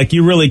it's like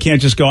you really can't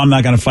just go, I'm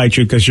not going to fight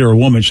you because you're a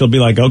woman. She'll be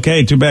like,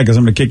 okay, too bad because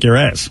I'm going to kick your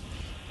ass.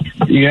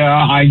 Yeah,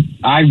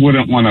 I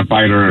wouldn't want to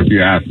fight her if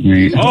you asked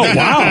me. Oh,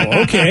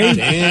 wow. Okay.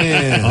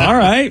 Damn. All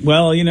right.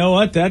 Well, you know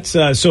what? That's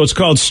so it's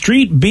called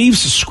Street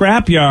Beefs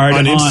Scrapyard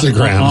On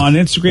Instagram. On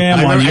Instagram,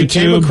 I on remember I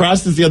came YouTube.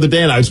 across this the other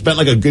day, and I spent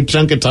like a good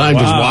chunk of time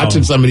just Wow.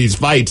 watching some of these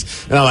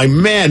fights. And I'm like,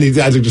 man, these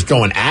guys are just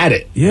going at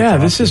it. Yeah,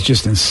 this is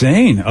just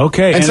insane.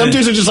 Okay. And some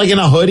dudes are just like in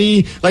a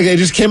hoodie, like they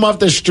just came off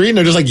the street and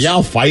they're just like, yeah,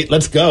 I'll fight,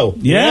 let's go.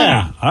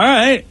 Yeah. All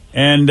right.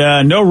 And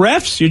no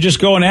refs? You're just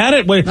going at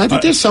it? Wait, I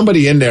think there's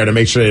somebody in there to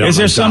make sure they don't. is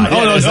there some? die. Oh,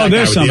 Yeah, no, that guy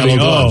there's with the somebody.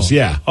 yellow gloves.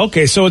 Yeah.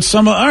 Okay, so it's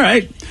some. All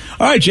right,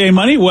 J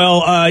Money.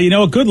 Well, you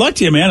know, good luck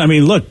to you, man. I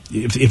mean, look,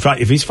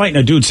 if he's fighting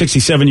a dude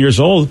 67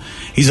 years old,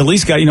 he's at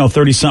least got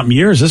 30 something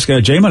years. This guy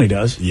J Money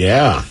does.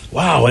 Yeah.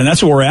 Wow, and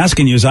that's what we're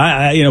asking you is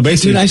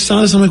basically. Dude, I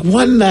saw this. I'm like,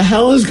 what in the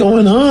hell is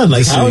going on?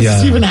 Like, how is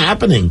this even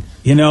happening?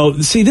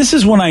 See, this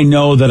is when I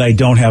know that I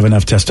don't have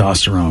enough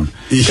testosterone.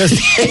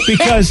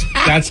 Because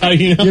that's how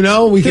you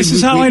know. This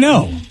is how I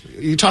know.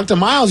 You talk to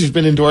Miles, he's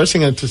been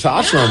endorsing a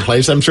testosterone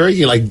place. I'm sure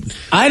you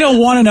I don't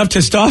want enough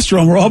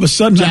testosterone where all of a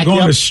sudden I'm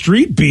going to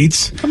street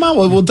beats. Come on,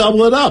 we'll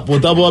double it up. We'll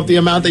double up the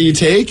amount that you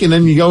take, and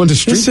then you go into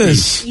street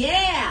beats.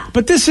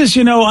 But this is,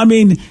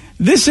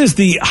 this is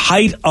the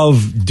height of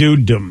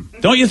dudedom.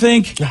 Don't you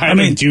think?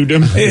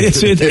 Dudedom.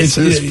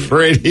 It's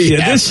pretty.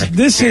 Yeah,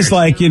 this is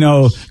like,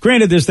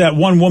 granted there's that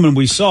one woman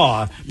we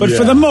saw, but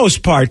for the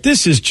most part,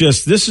 this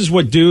is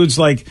what dudes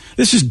like.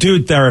 This is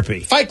dude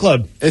therapy. Fight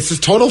Club. It's a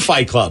total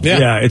Fight Club.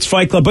 Yeah, it's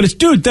Fight Club, but it's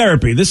dude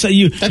therapy. This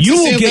you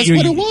will get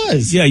what it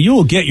was. Yeah, you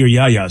will get your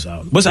yayas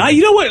out.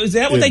 You know what? Is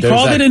that what they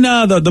called it in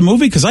the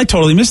movie? Because I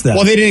totally missed that.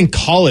 Well, they didn't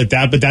call it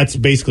that, but that's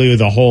basically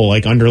the whole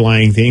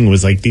underlying thing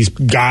was these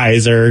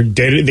guys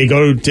they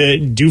go to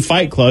do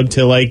Fight Club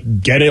to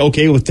get it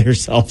okay with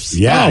themselves.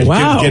 Yeah, oh,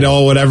 wow. Get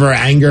all whatever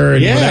anger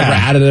and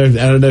whatever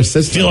out of their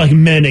system. Feel like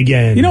men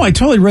again. I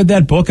totally read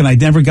that book and I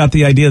never got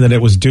the idea that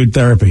it was dude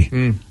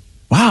therapy.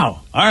 Wow.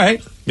 All right.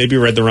 Maybe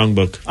you read the wrong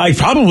book. I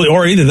probably,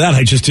 or either that,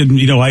 I just didn't,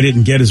 I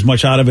didn't get as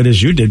much out of it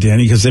as you did,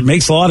 Danny, because it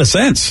makes a lot of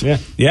sense.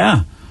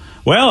 Yeah.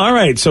 Well, all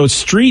right. So it's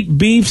Street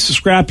Beefs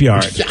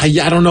Scrapyard.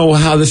 I don't know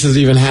how this is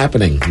even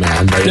happening,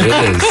 man, but it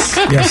is.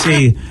 Yeah,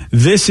 see,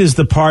 this is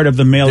the part of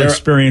the male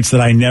experience that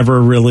I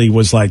never really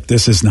was like,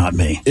 this is not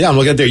me. Yeah, I'm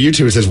looking at their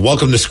YouTube. It says,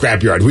 "Welcome to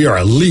Scrapyard. We are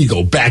a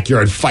legal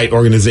backyard fight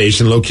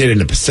organization located in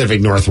the Pacific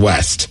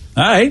Northwest."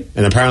 All right.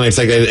 And apparently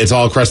it's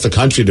all across the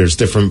country. There's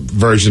different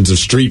versions of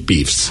Street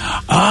Beefs. It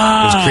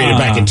was created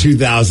back in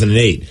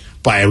 2008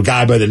 by a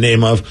guy by the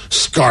name of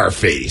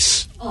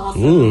Scarface.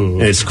 Ooh.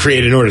 And it's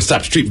created in order to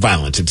stop street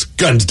violence. It's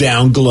guns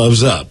down,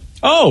 gloves up.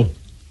 Oh,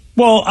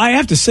 well, I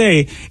have to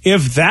say,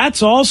 if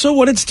that's also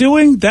what it's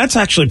doing, that's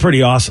actually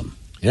pretty awesome.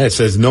 Yeah, it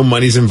says no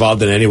money's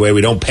involved in any way.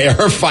 We don't pay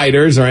our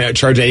fighters or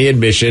charge any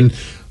admission.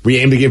 We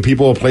aim to give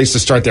people a place to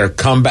start their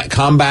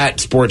combat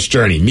sports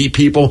journey, meet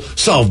people,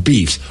 solve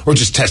beefs, or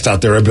just test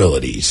out their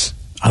abilities.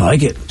 I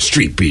like it.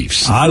 Street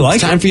beefs. I like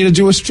it's time for you to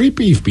do a street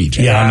beef,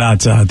 BJ. Yeah, I'm not.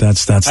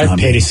 That's I'd not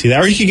pay me. to see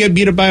that, or you could get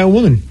beat up by a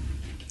woman.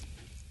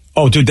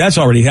 Oh, dude, that's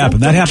already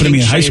happened. That happened to me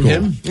in high school.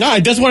 No,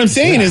 that's what I'm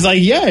saying. Is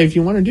if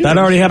you want to do that,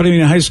 already happened to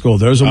me in high school.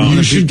 There was a woman.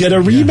 You should get a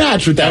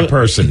rematch with that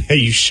person. Yeah,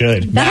 you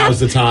should.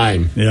 Now's the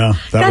time. Yeah,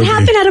 That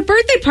happened at a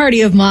birthday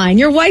party of mine.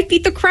 Your wife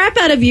beat the crap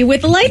out of you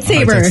with a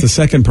lightsaber. That's the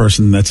second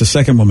person. That's the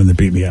second woman that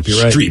beat me up.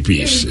 You're right. Street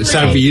beefs. It's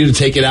time for you to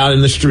take it out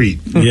in the street.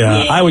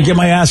 Yeah, I would get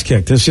my ass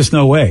kicked. There's just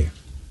no way.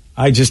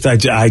 I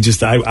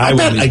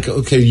bet, like,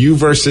 okay, you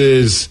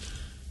versus.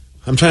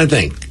 I'm trying to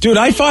think. Dude,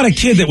 I fought a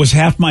kid that was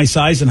half my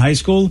size in high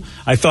school.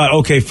 I thought,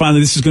 okay, finally,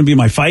 this is going to be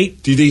my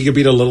fight. Do you think you could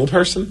beat a little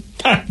person?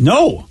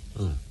 No.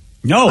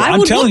 No, I I'm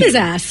would telling whoop you. his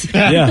ass.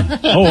 Yeah.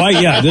 Oh, I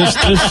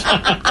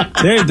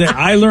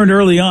learned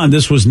early on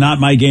this was not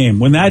my game.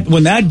 When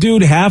that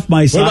dude half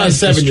my What about a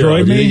size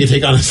 7-year-old? destroyed Do you me, think you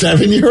take on a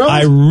 7-year-old?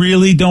 I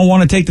really don't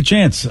want to take the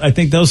chance. I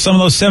think some of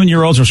those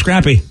 7-year-olds are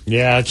scrappy.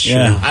 Yeah, that's true.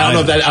 Yeah. I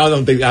don't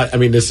think. I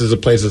mean, this is a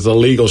place that's a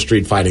legal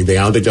street fighting thing.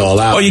 I don't think they'll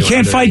allow. Oh, you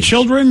can't fight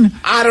children?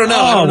 I don't know.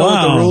 I don't know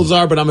what the rules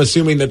are, but I'm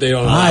assuming that they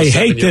don't. Allow I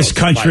hate this 7-year-olds to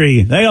country.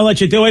 fight. They don't let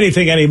you do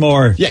anything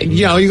anymore.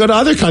 Yeah, you go to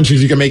other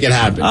countries, you can make it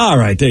happen. All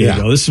right, there you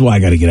go. This is why I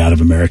got to get out of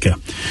America.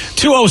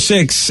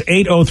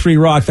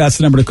 206-803-ROCK. That's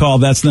the number to call.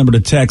 That's the number to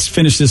text.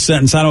 Finish this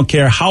sentence. I don't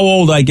care how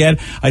old I get.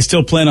 I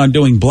still plan on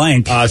doing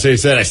blank. So you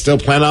said, I still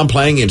plan on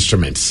playing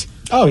instruments.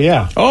 Oh,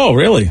 yeah. Oh,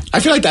 really? I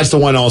feel like that's the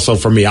one also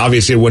for me.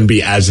 Obviously, it wouldn't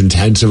be as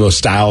intense of a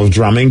style of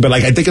drumming, but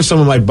I think of some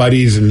of my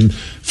buddies and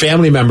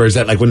family members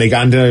that when they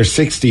got into their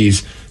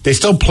 60s, they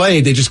still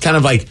played. They just kind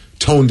of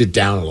toned it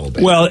down a little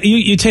bit. Well,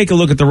 you take a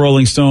look at the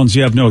Rolling Stones.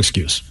 You have no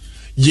excuse.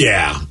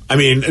 Yeah. I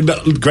mean,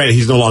 granted,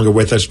 he's no longer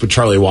with us, but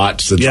Charlie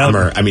Watts, the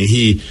drummer, I mean,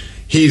 he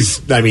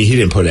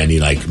didn't put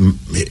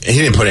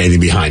anything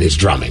behind his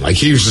drumming.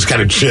 He was just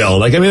kind of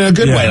chill. In a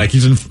good way.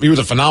 He was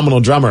a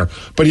phenomenal drummer,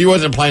 but he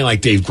wasn't playing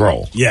like Dave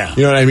Grohl. Yeah.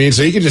 You know what I mean?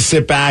 So you could just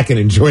sit back and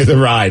enjoy the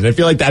ride. And I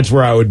feel like that's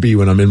where I would be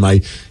when I'm in my,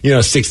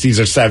 60s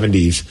or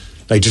 70s.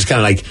 Just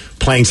kind of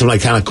playing some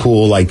kind of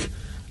cool, I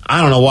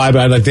I don't know why,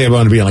 but I'd like to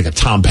want to be in like a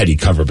Tom Petty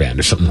cover band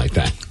or something like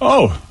that.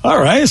 Oh, all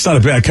right. It's not a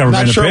bad cover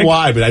band. Not sure to pick.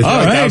 why, but I feel All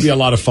like that right. would be a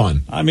lot of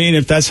fun. I mean,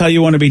 if that's how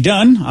you want to be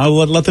done, I'll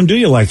let them do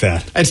you like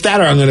that. It's that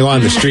or I'm going to go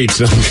on the streets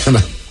and I'm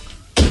going to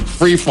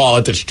free fall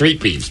at the street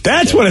beefs.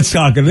 That's what it's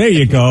talking. There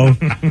you go.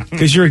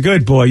 Because you're a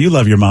good boy. You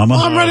love your mama.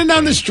 I'm running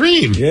down the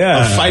stream. Yeah.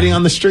 I'm fighting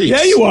on the streets.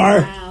 Yeah, you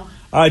are.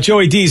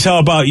 Joey D's, how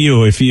about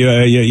you? If you,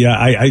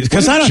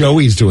 because I don't.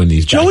 Joey's doing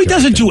these. Joey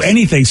doesn't do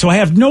anything, so I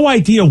have no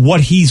idea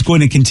what he's going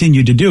to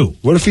continue to do.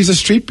 What if he's a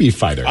street beef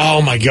fighter?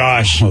 Oh my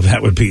gosh. Oh,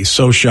 that would be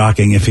so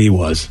shocking if he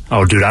was.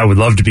 Oh, dude, I would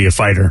love to be a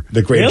fighter.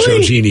 The great Really?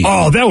 Joe Genie.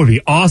 Oh, that would be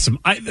awesome.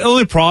 The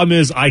only problem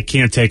is I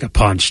can't take a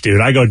punch,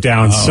 dude. I go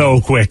down so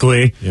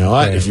quickly. You know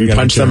what? Okay, if we you gotta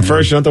punch them turn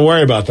first, you don't have to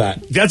worry about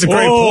that. That's a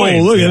great Oh,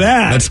 point. look at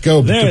that. Let's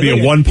go. There, To be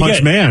a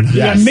one-punch man. You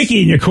got Yes.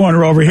 Mickey in your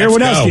corner over here. Let's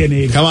What else go. do you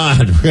need? Come on.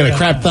 We're going to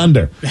crap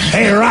thunder.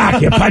 Hey,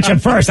 Rock, you punch him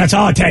first. That's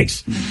all it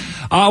takes.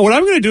 What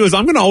I'm going to do is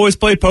I'm going to always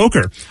play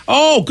poker.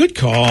 Oh, good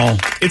call.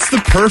 It's the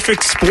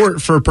perfect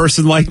sport for a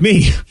person like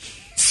me.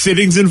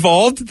 Sitting's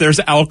involved, there's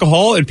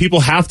alcohol, and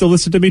people have to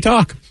listen to me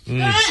talk.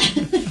 It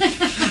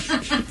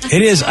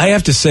is. I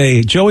have to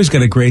say, Joey's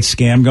got a great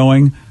scam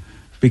going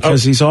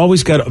because he's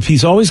always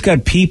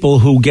got people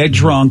who get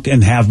drunk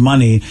and have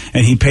money,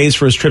 and he pays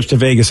for his trips to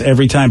Vegas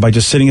every time by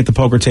just sitting at the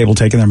poker table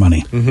taking their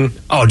money. Mm-hmm.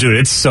 Oh, dude,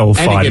 it's so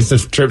fun. And he gets the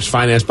trips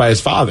financed by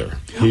his father.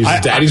 His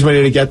daddy's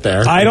money to get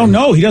there. I don't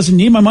know. He doesn't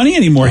need my money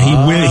anymore. He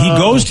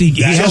goes to.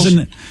 He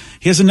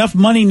has enough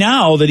money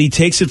now that he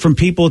takes it from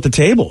people at the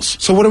tables.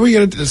 So what are we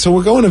going to do? So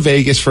we're going to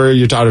Vegas for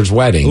your daughter's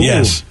wedding.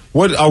 Yes.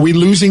 What are we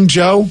losing,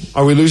 Joe?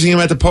 Are we losing him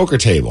at the poker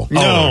table?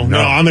 No,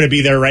 I'm going to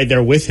be there right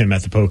there with him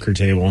at the poker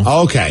table.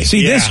 Okay.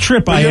 See, this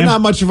trip, But you're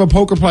not much of a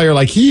poker player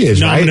like he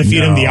is, No, right? I'm going to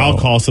feed him the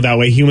alcohol so that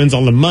way he wins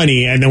all the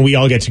money and then we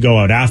all get to go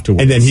out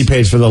afterwards. And then he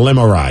pays for the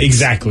limo ride.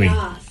 Exactly.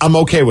 I'm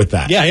okay with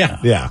that.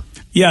 Yeah.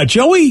 Yeah,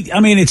 Joey. I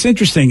mean, it's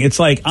interesting. It's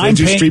like I'm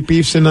do street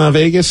beefs in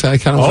Vegas. I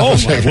kind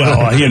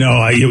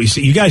of.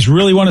 you guys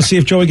really want to see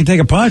if Joey can take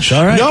a punch?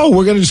 All right. No,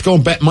 we're going to just go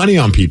and bet money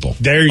on people.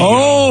 There you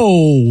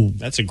go.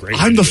 That's a great.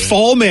 I'm the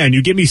fall man.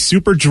 You get me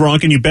super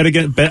drunk and you bet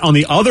on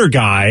the other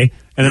guy,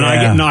 and then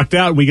I get knocked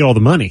out and we get all the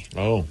money.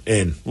 Oh,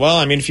 Well,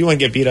 I mean, if you want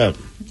to get beat up,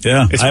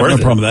 yeah, it's I have worth no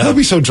it. problem with that. He'll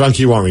be so drunk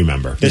he won't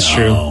remember. That's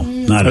true.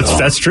 Not at all.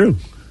 That's true.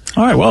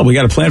 All right, well, we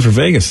got a plan for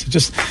Vegas.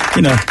 Just,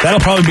 that'll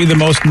probably be the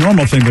most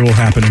normal thing that will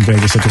happen in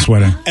Vegas at this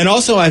wedding. And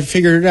also, I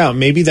figured it out.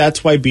 Maybe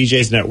that's why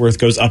BJ's net worth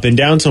goes up and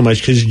down so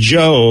much, because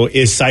Joe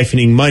is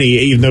siphoning money,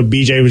 even though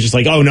BJ was just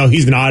like, oh, no,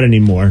 he's not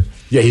anymore.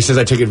 Yeah, he says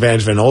I took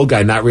advantage of an old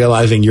guy, not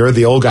realizing you're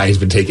the old guy he's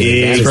been taking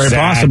advantage of. Very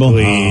possible.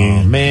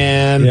 Oh,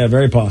 man. Yeah,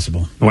 very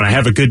possible. When I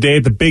have a good day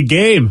at the big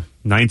game,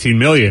 19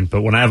 million.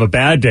 But when I have a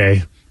bad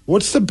day...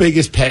 What's the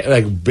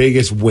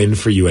biggest win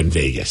for you in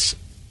Vegas?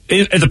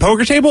 At the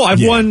poker table,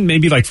 I've won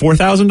maybe like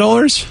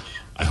 $4,000.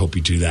 I hope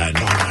you do that. Oh,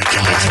 my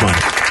God. Next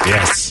month.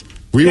 Yes.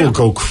 We will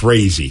go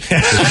crazy with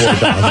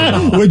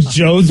 $4,000. With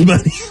Joe's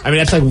money. I mean,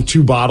 that's like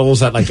 2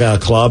 bottles at like a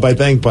club, I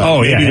think.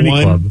 But maybe any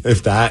one, club.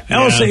 if that.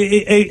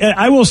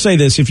 I will say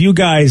this: if you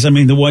guys, I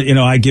mean,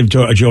 I give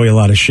Joey a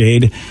lot of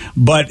shade,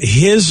 but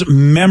his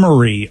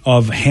memory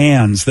of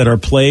hands that are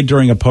played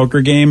during a poker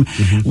game,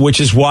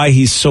 which is why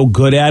he's so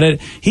good at it.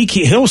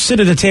 He'll sit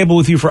at a table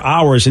with you for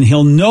hours, and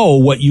he'll know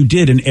what you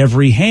did in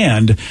every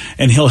hand,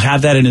 and he'll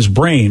have that in his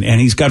brain.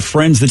 And he's got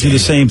friends that do the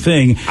same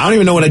thing. I don't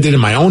even know what I did in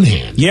my own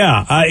hand.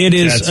 Yeah, it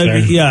is. That's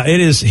It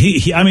is.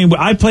 I mean,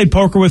 I played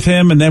poker with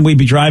him, and then we'd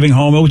be driving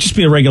home. It would just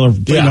be a regular,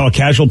 a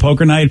casual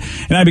poker night,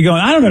 and I'd be going,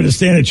 I don't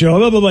understand it, Joe.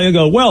 Blah blah blah. He'll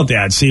go, well,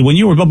 Dad, see, when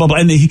you were blah blah blah,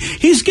 and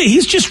he's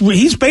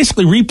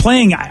basically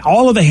replaying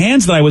all of the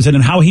hands that I was in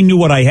and how he knew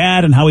what I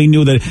had and how he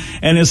knew that,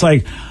 and it's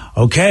like,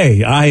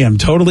 okay, I am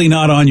totally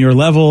not on your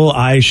level.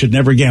 I should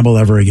never gamble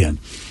ever again.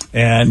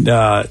 And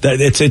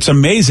it's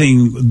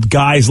amazing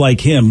guys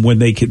like him when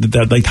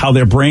like how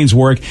their brains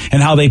work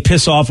and how they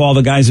piss off all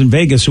the guys in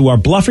Vegas who are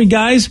bluffing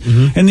guys,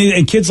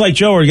 and kids like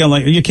Joe are going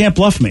like, you can't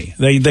bluff me.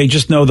 They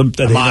just know I'm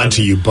on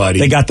to you, buddy.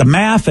 They got the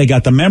math, they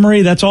got the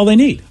memory. That's all they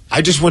need.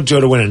 I just want Joe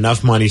to win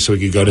enough money so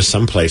he could go to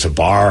some place, a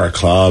bar, a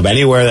club,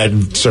 anywhere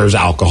that serves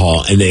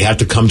alcohol, and they have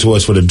to come to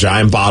us with a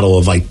giant bottle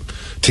of like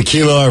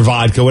tequila or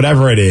vodka,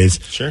 whatever it is.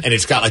 Sure. And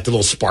it's got like the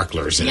little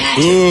sparklers in it.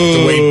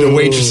 Ooh. The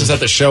waitresses have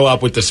to show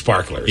up with the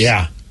sparklers.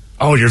 Yeah.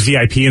 Oh, you're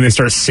VIP and they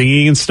start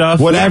singing and stuff?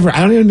 Whatever.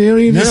 I don't even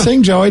need to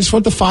sing, Joe. I just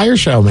want the fire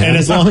show, man. And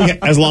as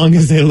long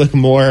as they look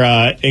more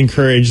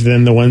encouraged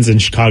than the ones in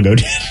Chicago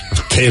did.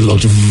 They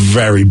looked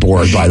very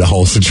bored by the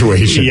whole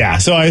situation. Yeah,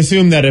 so I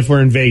assume that if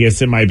we're in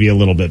Vegas, it might be a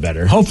little bit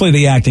better. Hopefully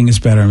the acting is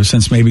better,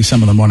 since maybe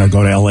some of them want to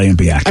go to LA and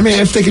be actors. I mean,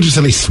 if they could just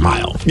at least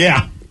smile.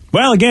 Yeah.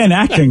 Well, again,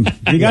 acting.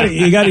 You got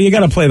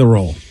to play the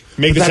role.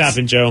 Make this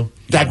happen, Joe.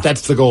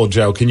 That's the goal,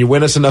 Joe. Can you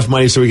win us enough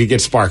money so we could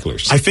get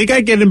sparklers? I think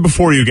I get in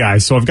before you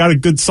guys, so I've got a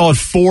good solid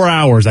 4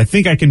 hours. I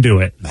think I can do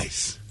it.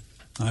 Nice.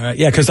 All right,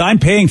 yeah, because I'm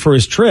paying for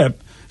his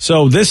trip,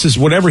 so this is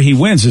whatever he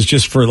wins is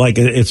just for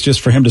it's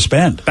just for him to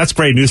spend. That's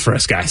great news for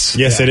us guys.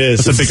 Yes, it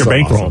is. That's a bigger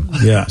bankroll.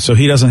 Awesome. Yeah, so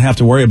he doesn't have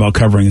to worry about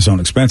covering his own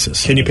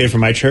expenses. Can you pay for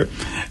my trip?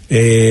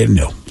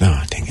 No.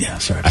 Oh, dang it. Yeah,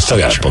 sorry. I still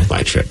got to book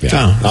my trip. Yeah,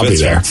 Oh, I'll be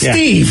there.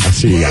 Steve, I'll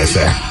see you guys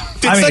there.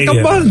 It's like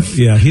a month.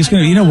 Yeah, he's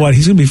gonna. You know what?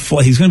 He's gonna be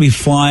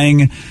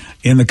flying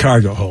in the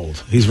cargo hold.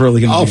 He's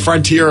really going to. Oh,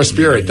 Frontier or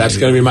Spirit. That's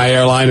going to be my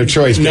airline of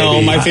choice, baby.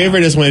 No, my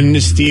favorite is when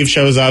Steve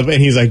shows up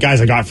and he's like,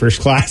 guys, I got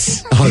first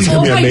class. Oh, it's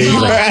going to be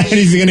amazing. And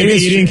he's going to be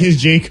eating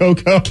his J.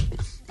 Coco.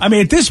 I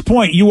mean, at this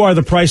point, you are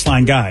the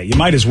Priceline guy. You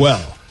might as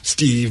well.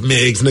 Steve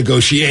Miggs,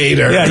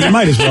 negotiator. Yeah, you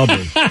might as well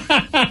be.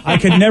 I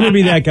could never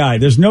be that guy.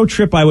 There's no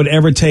trip I would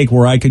ever take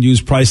where I could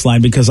use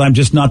Priceline because I'm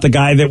just not the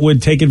guy that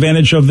would take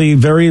advantage of the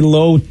very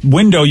low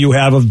window you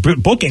have of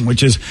booking,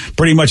 which is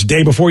pretty much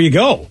day before you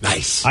go.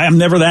 Nice. I am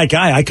never that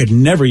guy. I could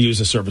never use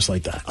a service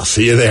like that. I'll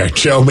see you there.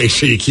 Joe, make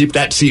sure you keep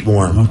that seat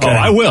warm. Okay. Oh,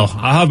 I will.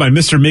 I'll have my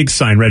Mr. Miggs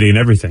sign ready and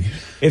everything.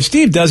 If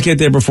Steve does get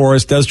there before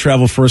us, does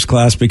travel first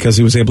class because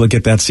he was able to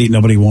get that seat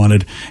nobody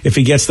wanted, if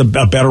he gets a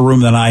better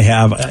room than I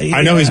have,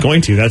 I know he's going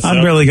to.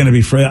 I'm really going to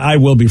be. I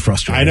will be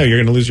frustrated. I know you're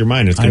going to lose your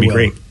mind. It's going to be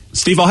great.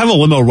 Steve, I'll have a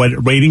limo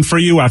waiting for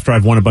you after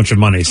I've won a bunch of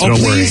money, so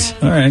don't worry.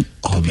 All right.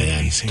 Oh,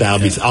 man. That'll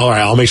be all right.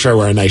 I'll make sure I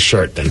wear a nice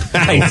shirt then.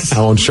 Nice. I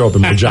won't show up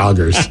in my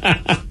joggers.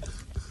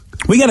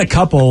 We got a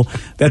couple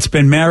that's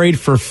been married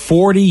for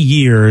 40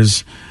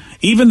 years.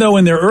 Even though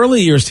in their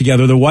early years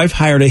together, the wife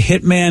hired a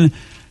hitman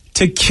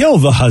to kill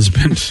the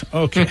husband.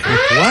 Okay.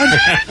 What?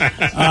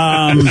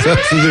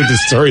 The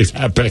story's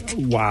epic.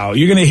 Wow.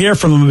 You're going to hear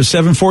from them at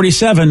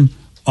 7:47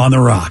 on The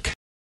Rock.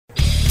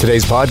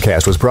 Today's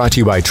podcast was brought to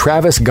you by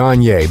Travis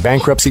Gagne,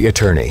 bankruptcy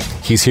attorney.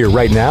 He's here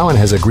right now and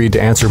has agreed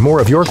to answer more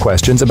of your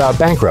questions about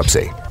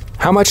bankruptcy.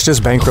 How much does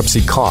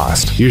bankruptcy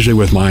cost? Usually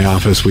with my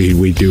office,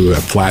 we do a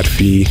flat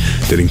fee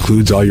that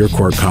includes all your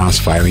court costs,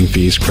 filing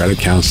fees, credit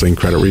counseling,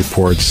 credit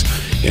reports,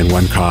 and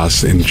one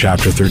cost. In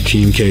Chapter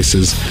 13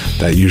 cases,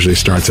 that usually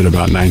starts at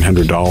about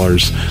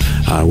 $900.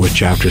 With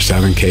Chapter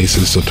 7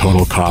 cases, so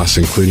total costs,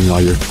 including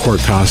all your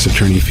court costs,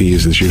 attorney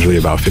fees, is usually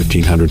about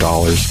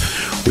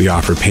 $1,500. We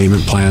offer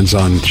payment plans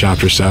on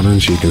Chapter 7,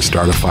 so you can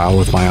start a file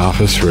with my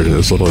office for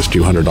as little as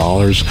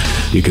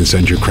 $200. You can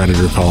send your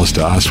creditor calls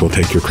to us. We'll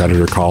take your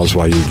creditor calls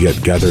while you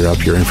gather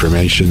up your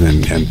information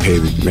and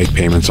make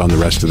payments on the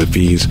rest of the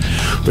fees.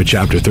 With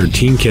Chapter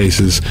 13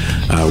 cases,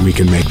 we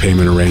can make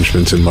payment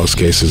arrangements in most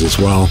cases as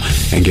well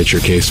and get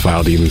your case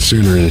filed even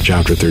sooner in a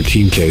Chapter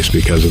 13 case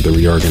because of the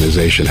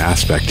reorganization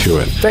aspect to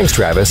it. Thanks,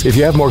 Travis. If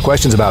you have more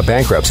questions about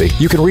bankruptcy,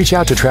 you can reach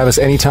out to Travis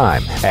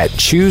anytime at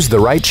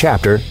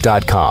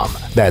choosetherightchapter.com.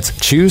 That's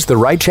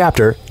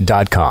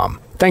choosetherightchapter.com.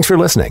 Thanks for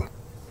listening.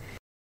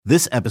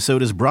 This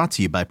episode is brought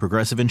to you by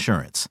Progressive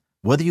Insurance.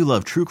 Whether you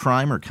love true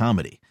crime or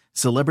comedy,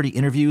 celebrity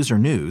interviews or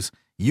news,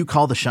 you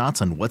call the shots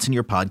on what's in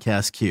your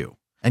podcast queue.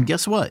 And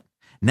guess what?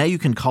 Now you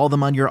can call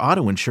them on your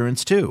auto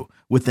insurance too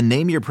with the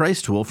Name Your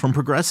Price tool from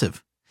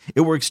Progressive.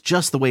 It works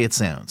just the way it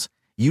sounds.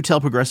 You tell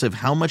Progressive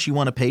how much you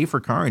want to pay for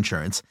car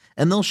insurance,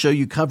 and they'll show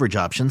you coverage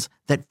options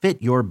that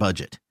fit your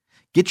budget.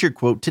 Get your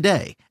quote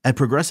today at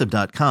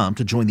Progressive.com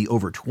to join the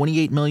over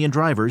 28 million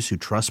drivers who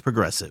trust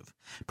Progressive.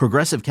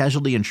 Progressive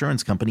Casualty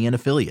Insurance Company and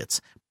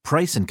Affiliates.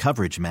 Price and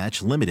coverage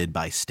match limited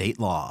by state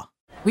law.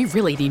 We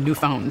really need new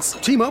phones.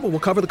 T-Mobile will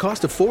cover the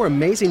cost of 4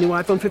 amazing new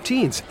iPhone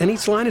 15s, and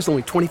each line is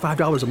only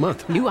 $25 a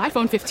month. New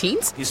iPhone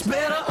 15s? It's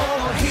better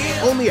over here.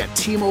 Only at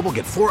T-Mobile,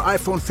 get 4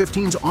 iPhone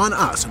 15s on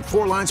us and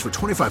 4 lines for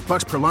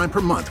 $25 per line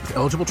per month with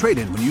eligible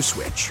trade-in when you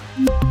switch.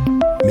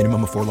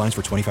 Minimum of 4 lines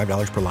for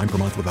 $25 per line per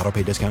month with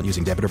autopay discount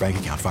using debit or bank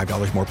account.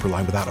 $5 more per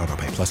line without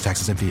autopay, plus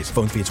taxes and fees.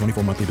 Phone fee at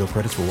 24 monthly bill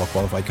credits for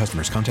well-qualified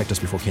customers. Contact us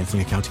before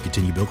canceling account to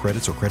continue bill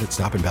credits or credit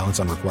stop and balance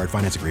on required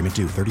finance agreement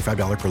due.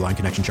 $35 per line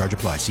connection charge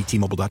applies. See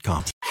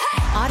T-Mobile.com.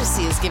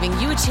 Odyssey is giving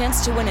you a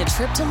chance to win a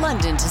trip to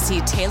London to see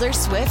Taylor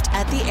Swift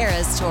at the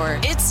Eras Tour.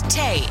 It's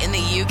Tay in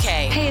the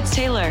UK. Hey, it's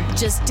Taylor.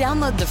 Just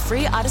download the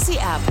free Odyssey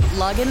app,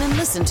 log in and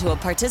listen to a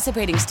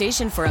participating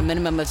station for a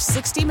minimum of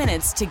 60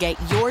 minutes to get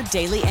your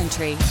daily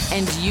entry.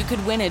 And you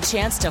could win a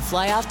chance to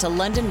fly off to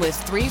London with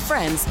 3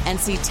 friends and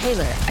see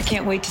Taylor. I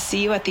can't wait to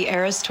see you at the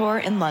Eras Tour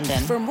in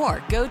London. For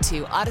more, go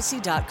to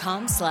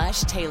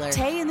odyssey.com/Taylor.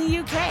 Tay in the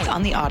UK. It's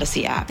on the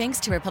Odyssey app. Thanks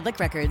to Republic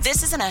Records.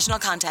 This is a national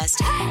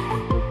contest.